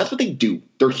refereeing because that's what they do.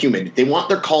 They're human. They want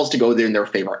their calls to go there in their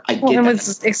favor. I get that. And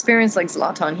with experience like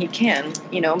Zlatan, he can,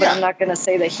 but I'm not going to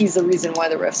say that he's the reason why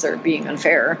the refs are being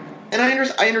unfair. And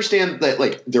I understand that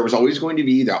like there was always going to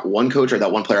be that one coach or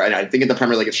that one player, and I think in the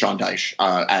Premier League it's Sean Dyche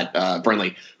at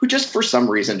Burnley, who just for some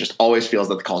reason just always feels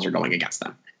that the calls are going against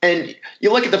them. And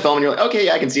you look at the film and you're like, okay,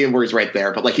 yeah, I can see him where he's right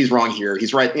there, but like he's wrong here.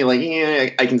 He's right. And you're like, yeah,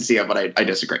 I can see it, but I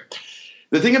disagree.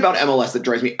 The thing about MLS that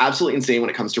drives me absolutely insane when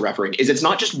it comes to refereeing is it's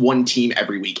not just one team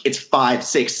every week. It's 5,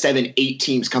 6, 7, 8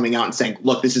 teams coming out and saying,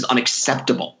 look, this is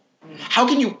unacceptable. How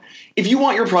can you, if you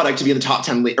want your product to be in the top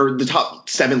 10 or the top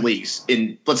 7 leagues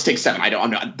in, let's take 7.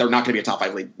 They're not going to be a top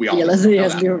 5 league. We all let's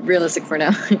be realistic for now.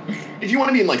 If you want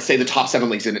to be in like, say the top 7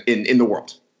 leagues in the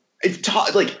world,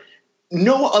 like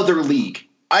no other league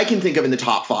I can think of in the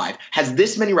top 5 has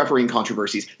this many refereeing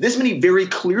controversies, this many very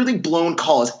clearly blown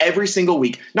calls every single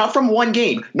week, not from one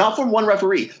game, not from one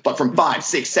referee, but from 5,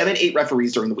 6, 7, 8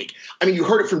 referees during the week. I mean, you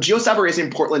heard it from Gio Savarese in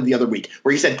Portland the other week,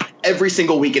 where he said every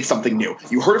single week it's something new.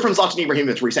 You heard it from Zlatan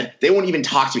Ibrahimovic, where he said they won't even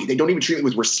talk to me. They don't even treat me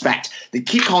with respect. They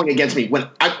keep calling against me when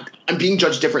I'm being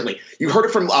judged differently. You heard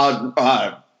it from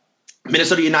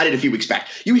Minnesota United a few weeks back.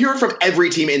 You hear it from every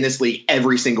team in this league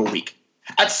every single week.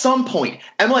 At some point,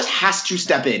 MLS has to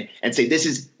step in and say,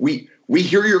 we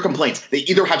hear your complaints. They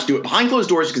either have to do it behind closed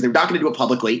doors because they're not going to do it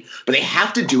publicly, but they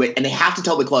have to do it and they have to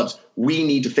tell the clubs, we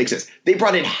need to fix this. They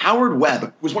brought in Howard Webb,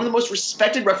 who was one of the most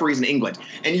respected referees in England.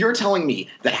 And you're telling me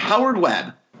that Howard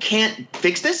Webb can't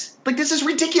fix this? Like, this is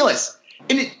ridiculous.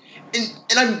 And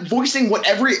I'm voicing what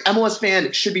every MLS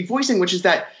fan should be voicing, which is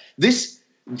that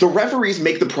the referees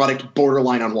make the product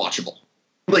borderline unwatchable.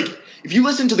 Like, if you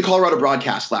listen to the Colorado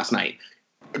broadcast last night,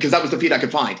 because that was the feed I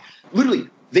could find, literally,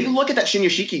 they look at that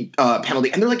Shinyashiki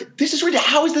penalty, and they're like, this is ridiculous.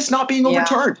 How is this not being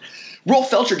overturned?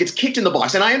 Rolf Feltscher gets kicked in the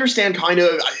box, and I understand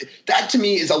that to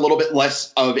me is a little bit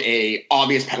less of a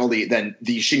obvious penalty than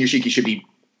the Shinyashiki should be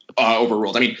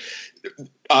overruled. I mean,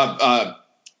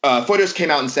 Foytos came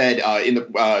out and said in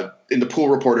the pool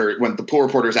reporter, when the pool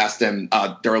reporters asked him,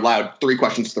 they're allowed 3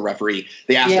 questions to the referee.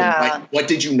 They asked him, what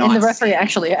did you not see? And the referee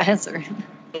actually answered.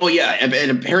 Well, yeah,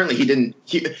 and apparently he didn't.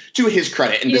 To his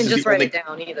credit, and he this didn't is just write it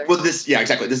down either. Well,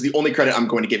 exactly. This is the only credit I'm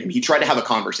going to give him. He tried to have a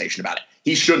conversation about it.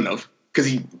 He shouldn't have, because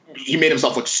he made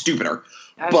himself look stupider.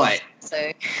 But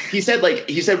he said,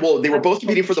 well, they were both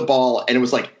competing for the ball, and it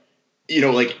was like,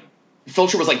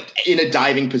 Feltscher was like in a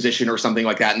diving position or something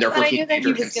like that, and therefore he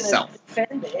injured himself.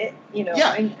 Defend it, Yeah.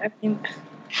 I mean,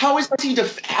 how is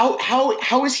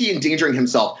he endangering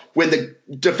himself when the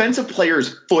defensive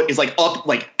player's foot is like up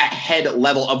like at head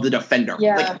level of the defender?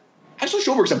 Yeah. Like, Axel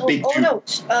Schulberg's a big dude. Oh no,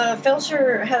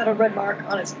 Feltscher had a red mark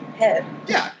on his head.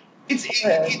 Yeah. It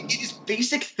is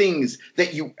basic things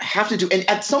that you have to do. And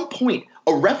at some point,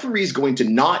 a referee is going to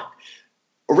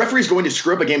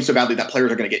screw up a game so badly that players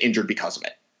are going to get injured because of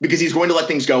it. Because he's going to let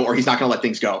things go or he's not going to let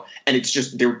things go. And it's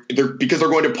just because they're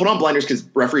going to put on blinders because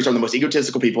referees are the most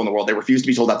egotistical people in the world. They refuse to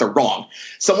be told that they're wrong.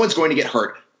 Someone's going to get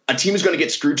hurt. A team is going to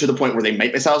get screwed to the point where they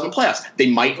might miss out on the playoffs. They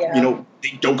might, they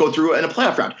don't go through in a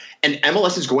playoff round. And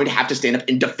MLS is going to have to stand up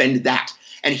and defend that.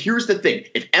 And here's the thing.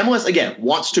 If MLS, again,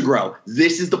 wants to grow,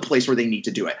 this is the place where they need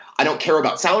to do it. I don't care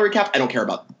about salary cap. I don't care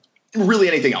about really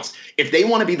anything else. If they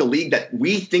want to be the league that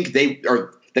we think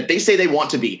that they say they want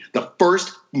to be, the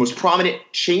first most prominent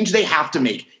change they have to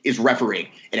make is refereeing.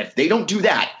 And if they don't do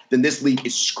that, then this league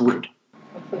is screwed.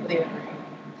 Completely agree.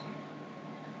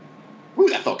 Ooh,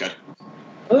 that felt good.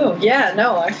 Ooh, yeah,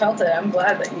 no, I felt it. I'm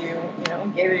glad that you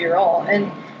gave it your all. And,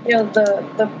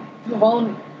 the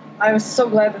Pavone, I was so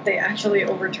glad that they actually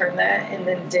overturned that and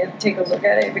then did take a look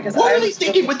at it because what were they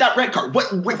thinking with that red card?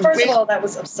 First of all, that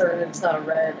was absurd. It's not a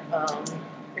red.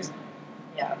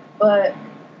 But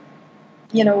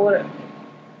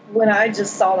when I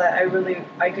just saw that,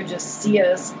 I could just see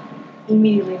us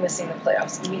immediately missing the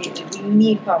playoffs. Immediately, we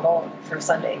need Pavone for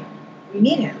Sunday. We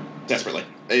need him desperately.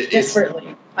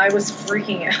 I was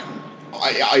freaking out.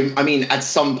 I mean, at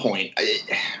some point,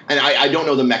 and I don't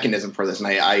know the mechanism for this, and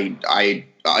I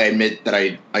admit that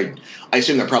I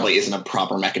assume there probably isn't a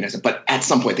proper mechanism, but at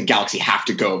some point the Galaxy have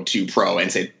to go to pro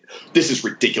and say, this is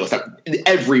ridiculous.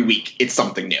 Every week it's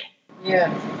something new.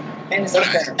 Yeah. And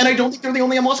I don't think they're the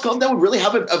only MLS club that would really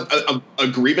have a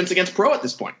grievance against pro at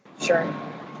this point. Sure.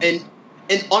 And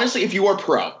honestly, if you are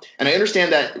pro, and I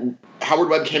understand that Howard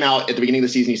Webb came out at the beginning of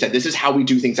the season, he said, this is how we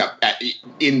do things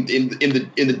in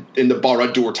the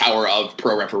Barra Door Tower of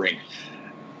pro refereeing.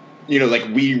 like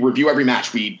we review every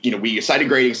match. We assign a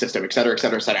grading system, et cetera, et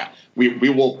cetera, et cetera. We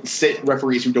will sit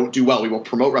referees who don't do well. We will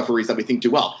promote referees that we think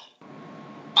do well.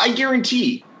 I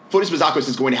guarantee Fotis Moustakas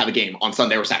is going to have a game on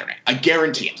Sunday or Saturday. I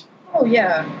guarantee it. Oh,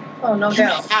 yeah. Oh, no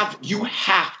doubt. You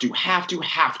have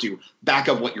to back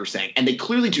up what you're saying. And they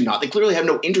clearly do not. They clearly have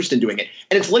no interest in doing it.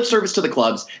 And it's lip service to the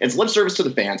clubs. It's lip service to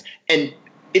the fans. And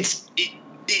it's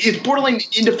borderline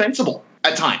indefensible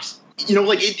at times.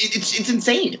 It's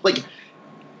insane. Like,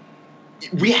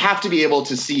 we have to be able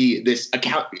to see this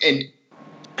account. And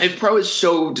if Pro is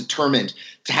so determined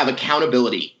to have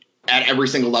accountability at every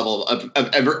single level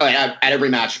at every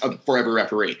match for every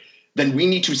referee, then we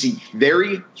need to see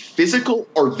very physical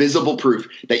or visible proof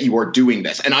that you are doing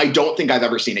this. And I don't think I've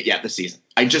ever seen it yet this season.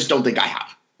 I just don't think I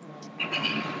have.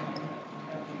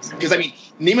 Because,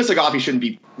 Nima Sagafi shouldn't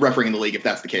be refereeing in the league if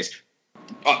that's the case.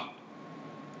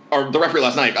 Or the referee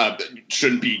last night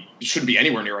shouldn't be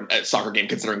anywhere near a soccer game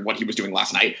considering what he was doing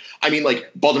last night.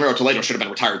 Baldomero Toledo should have been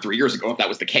retired 3 years ago if that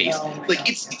was the case.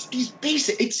 It's these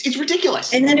basic. It's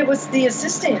ridiculous. And then it was the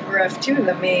assistant ref too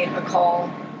that made a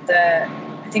call that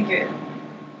I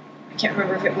can't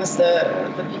remember if it was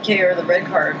the PK or the red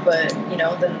card, but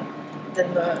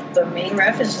then the main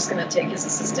ref is just going to take his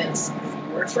assistant's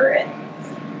word for it.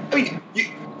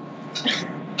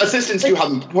 Assistants do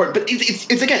have important, but it's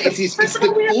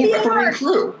the whole refereeing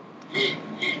crew.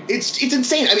 It's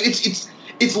insane.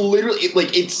 It's literally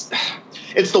it's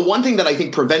the one thing that I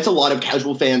think prevents a lot of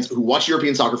casual fans who watch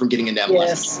European soccer from getting into MLS.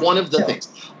 Yes. It's one of the things.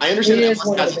 I understand that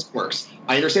MLS has its quirks.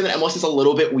 I understand that MLS is a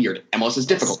little bit weird. MLS is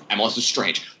difficult. MLS is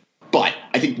strange. But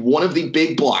I think one of the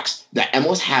big blocks that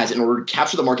MLS has in order to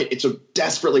capture the market it so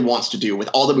desperately wants to do with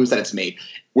all the moves that it's made,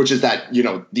 which is that,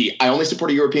 I only support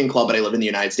a European club, but I live in the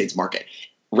United States market.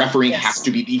 Refereeing has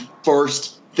to be the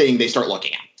first thing they start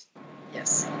looking at.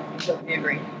 Yes, I totally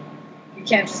agree. You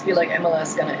can't just be like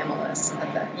MLS gonna MLS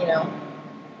at that,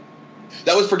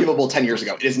 That was forgivable 10 years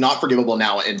ago. It is not forgivable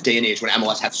now in day and age when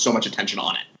MLS has so much attention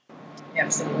on it.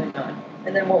 Absolutely not.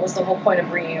 And then what was the whole point of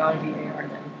bringing on VAR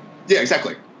then? Yeah,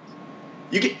 exactly.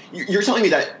 You're telling me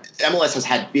that MLS has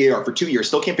had VAR for 2 years,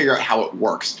 still can't figure out how it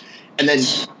works, and then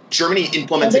Germany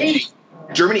implements it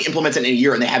in a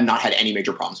year, and they have not had any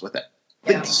major problems with it.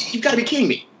 Yeah. You've got to be kidding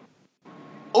me.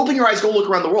 Open your eyes, go look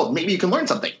around the world. Maybe you can learn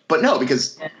something. But no,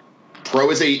 because Pro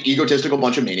is a egotistical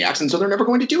bunch of maniacs, and so they're never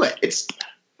going to do it. It's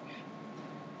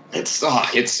going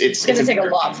to take a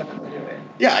lot for them to do it.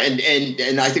 Yeah,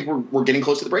 and I think we're getting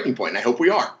close to the breaking point, and I hope we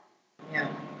are. Yeah.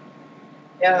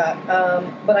 Yeah,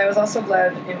 but I was also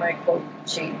glad in my quote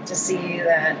sheet to see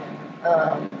that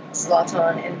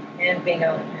Zlatan and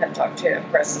Bingham had talked to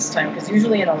press this time, because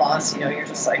usually in a loss, you're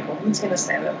just like, well, who's going to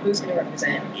stand up? Who's going to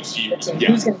represent the team? Yeah.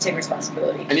 Who's going to take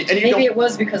responsibility? And maybe it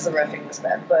was because the reffing was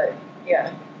bad, but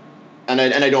yeah. And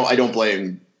I don't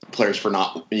blame players for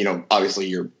not, obviously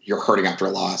you're hurting after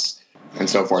a loss and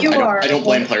so forth. I don't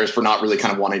blame players for not really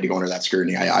kind of wanting to go under that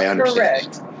scrutiny. I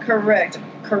understand. Correct.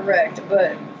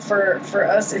 But for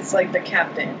us, it's like the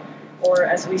captain, or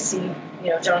as we see,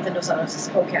 Jonathan Dos Santos is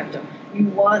co-captain. You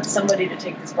want somebody to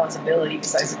take responsibility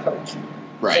besides the coach,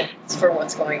 right? For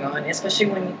what's going on, especially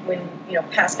when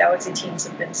past Galaxy teams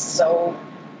have been so,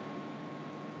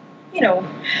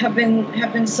 have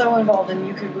been so involved, and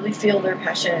you could really feel their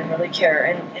passion and really care.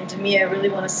 And to me, I really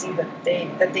want to see that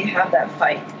they have that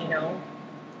fight.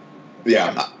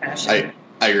 Yeah, I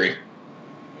agree.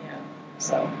 Yeah.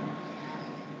 So.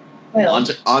 Well,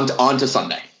 on to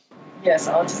Sunday. Yes,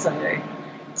 on to Sunday.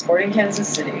 Sporting Kansas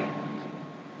City.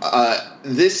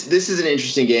 This is an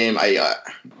interesting game. I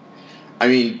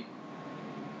mean,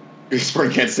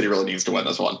 Sporting Kansas City really needs to win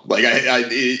this one. Like,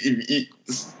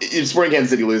 if Sporting Kansas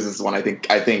City loses this one, I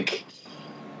think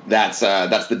that's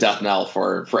the death knell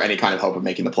for any kind of hope of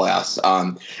making the playoffs.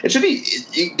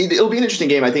 It'll be an interesting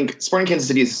game. I think Sporting Kansas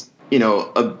City is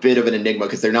a bit of an enigma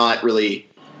because they're not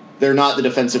the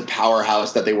defensive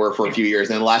powerhouse that they were for a few years.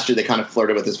 And last year they kind of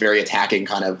flirted with this very attacking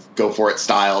kind of go for it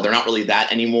style. They're not really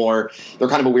that anymore. They're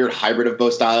kind of a weird hybrid of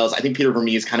both styles. I think Peter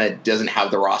Vermees kind of doesn't have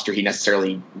the roster he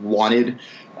necessarily wanted,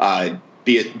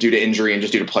 be it due to injury and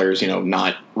just due to players,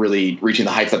 not really reaching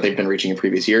the heights that they've been reaching in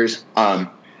previous years. Daniel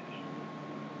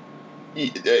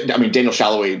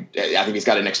Shalhoub, I think he's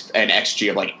got an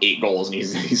XG of like 8 goals, and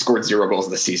he scored 0 goals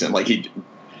this season. Like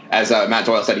as Matt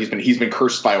Doyle said, he's been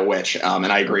cursed by a witch, and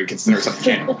I agree. Considering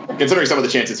some of the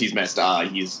chances he's missed,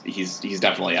 he's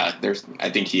definitely I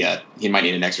think he might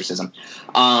need an exorcism.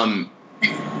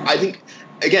 I think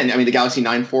again, the Galaxy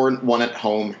 9-4-1 at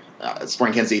home,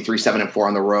 Sporting Kansas City 3-7-4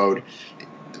 on the road.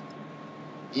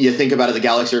 you think about it, the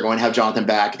Galaxy are going to have Jonathan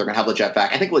back. They're going to have Lletget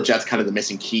back. I think Lletget's kind of the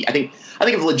missing key. I think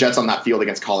if Lletget's on that field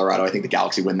against Colorado, I think the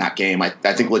Galaxy win that game. I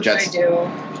think Lletget's. I do.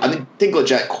 I think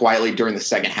Lletget quietly during the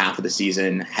second half of the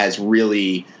season has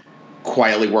really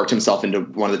quietly worked himself into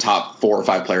one of the top 4 or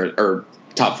 5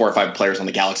 players on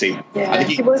the Galaxy. Yeah, I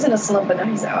think he was in a slump, but now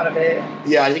he's out of it.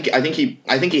 Yeah, I think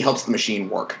he helps the machine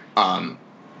work.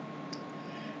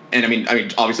 And I mean,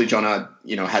 obviously Jonah,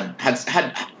 had.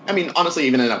 I mean, honestly,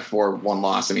 even in a 4-1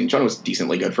 loss, I mean, Jonah was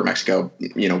decently good for Mexico.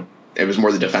 It was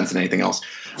more the defense than anything else.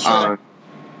 Sure.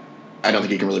 I don't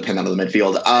think you can really pin that on the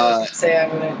midfield. Say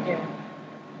I wouldn't.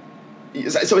 Yeah.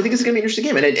 So I think it's going to be an interesting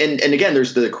game. And again,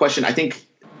 there's the question. I think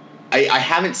I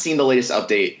haven't seen the latest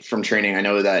update from training. I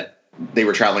know that they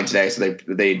were traveling today, so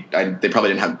they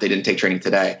probably didn't take training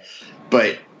today.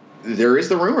 But there is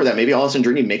the rumor that maybe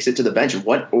Alessandrini makes it to the bench.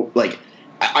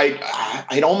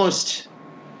 I'd almost.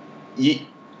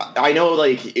 I know,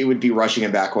 like, it would be rushing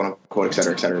him back, quote unquote, et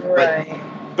cetera, et cetera. Right.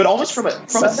 But almost from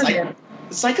a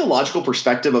psychological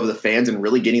perspective of the fans and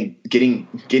really getting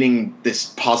this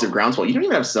positive groundswell, you don't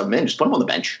even have to sub him in. Just put him on the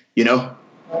bench,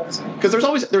 Because there's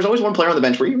always one player on the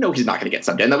bench where he's not going to get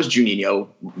subbed in. That was Juninho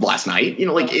last night,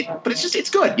 But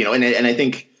it's good, And I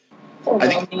think.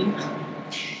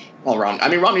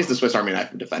 Romney's the Swiss Army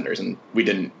knife of defenders, and we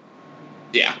didn't.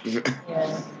 Yeah.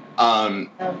 Yeah.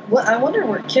 Well, I wonder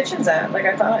where Kitchen's at. Like,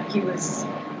 I thought he was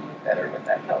better with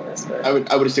that pelvis, but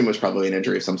I would assume it was probably an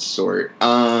injury of some sort.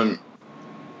 But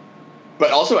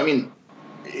also, I mean,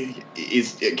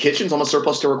 is Kitchen's almost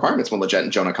surplus to requirements when Lletget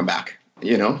and Jonah come back?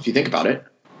 If you think about it.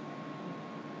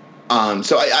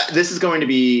 So this is going to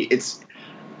be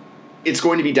it's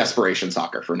going to be desperation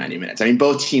soccer for 90 minutes. I mean,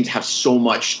 both teams have so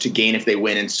much to gain if they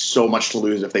win and so much to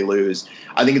lose if they lose.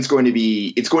 I think it's going to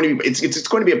be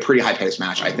a pretty high paced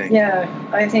match, I think. Yeah,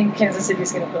 I think Kansas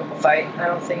City's going to put up a fight. I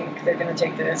don't think they're going to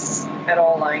take this at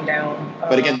all lying down.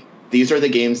 But again, these are the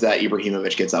games that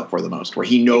Ibrahimovic gets up for the most, where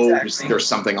he knows there's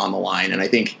something on the line. And I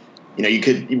think,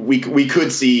 we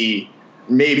could see,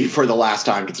 maybe for the last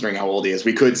time, considering how old he is,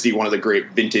 we could see one of the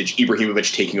great vintage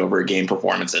Ibrahimovic taking over a game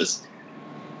performances.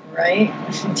 Right?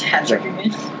 Hat-trick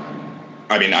again.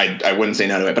 I mean, I wouldn't say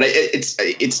no to it, but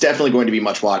it's definitely going to be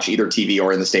much watch, either TV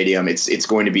or in the stadium. It's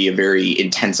going to be a very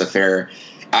intense affair.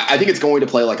 I think it's going to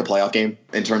play like a playoff game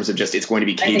in terms of just it's going to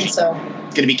be cagey. I think so.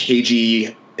 It's going to be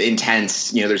cagey,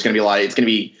 intense. There's going to be a lot. It's going to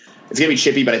be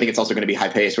chippy, but I think it's also going to be high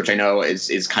paced, which I know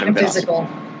is kind of physical.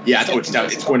 Yeah,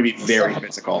 it's going to be very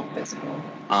physical.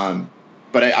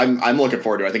 But I'm looking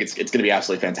forward to it. I think it's going to be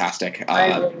absolutely fantastic.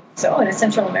 So, in a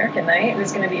Central American night,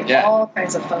 there's going to be all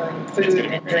kinds of fun food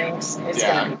and drinks. It's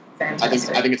going to be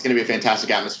fantastic. I think it's going to be a fantastic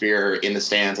atmosphere in the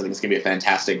stands. I think it's going to be a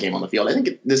fantastic game on the field. I think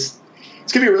it's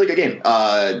going to be a really good game.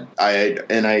 I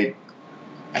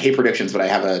hate predictions, but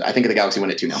I think the Galaxy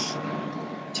win it 2-0.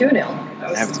 2-0.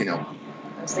 I have 2-0. I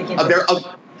was thinking a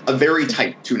very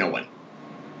tight 2-0 win.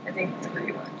 I think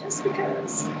 3-1, just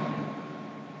because.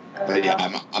 But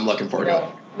yeah, I'm looking forward to it.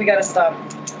 We got to stop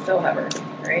Phil Hubbard,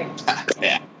 right?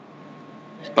 Yeah.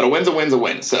 But a win's a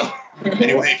win, so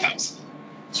anyway it comes.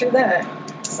 True that.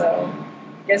 So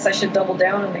I guess I should double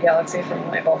down on the Galaxy for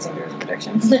my balls and beers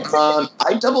predictions.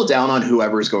 I double down on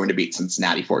whoever is going to beat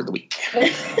Cincinnati for the week.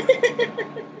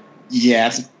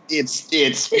 Yes, it's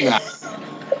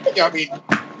I mean,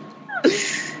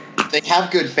 they have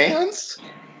good fans.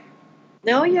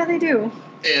 No, yeah, they do.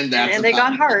 And they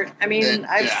got heart. I mean,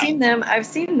 I've seen them.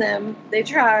 They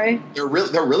try. They're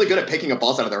really good at picking up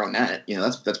balls out of their own net.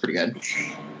 That's pretty good.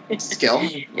 Skill.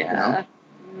 Yeah.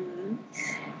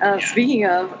 Speaking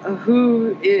of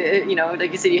who,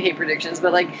 like you said, you hate predictions,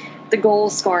 but like the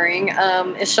goal scoring,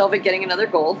 is Shelvik getting another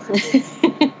goal?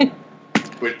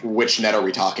 Which net are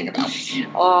we talking about?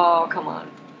 Oh, come on.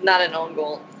 Not an own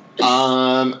goal.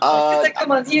 Come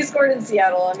on, he scored in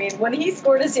Seattle. I mean, when he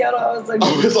scored in Seattle, I was like,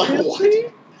 what?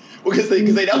 Because they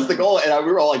announced the goal, and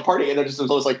we were all like partying, and it was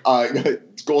like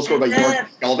goal scored by Jordan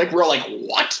Shelvik. We were all like,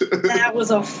 what? That was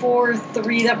a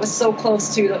 4-3. That was so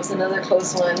close too. That was another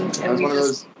close one, and we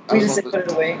just put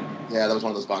it away. Yeah, that was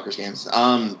one of those Bonkers games.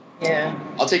 Yeah.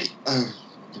 I'll take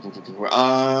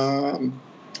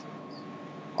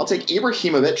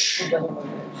Ibrahimovic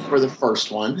for the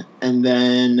first one, and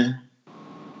then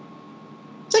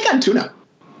take on Tuna.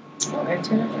 Okay,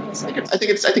 Tuna for the second. I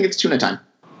think it's Tuna time.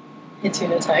 It's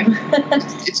Tuna time.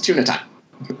 It's Tuna time.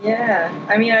 Yeah,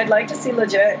 I mean, I'd like to see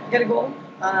Lletget get a goal.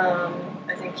 I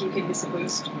think he could use a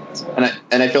boost as well.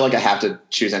 And I feel like I have to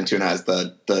choose Antuna as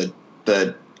the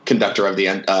conductor of the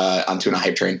Antuna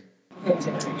hype train.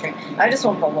 I just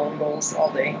want Paulo goals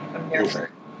all day. I'm here for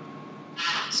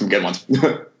some good ones.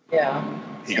 Yeah.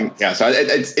 So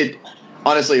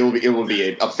honestly, it will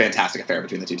be a fantastic affair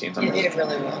between the two teams. It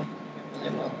really will. It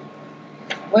really will.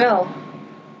 Well,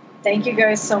 thank you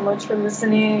guys so much for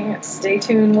listening. Stay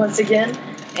tuned once again,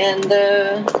 and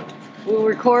we'll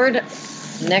record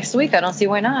next week. I don't see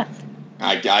why not.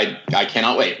 I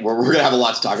cannot wait. We're gonna have a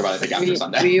lot to talk about, I think, after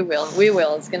Sunday. We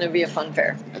will. It's gonna be a fun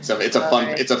fair. It's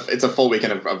a full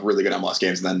weekend of really good MLS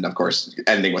games, and then of course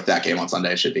ending with that game on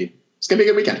Sunday. It's gonna be a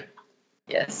good weekend.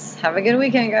 Yes. Have a good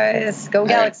weekend, guys. Go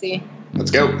Galaxy. Right.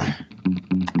 Let's go.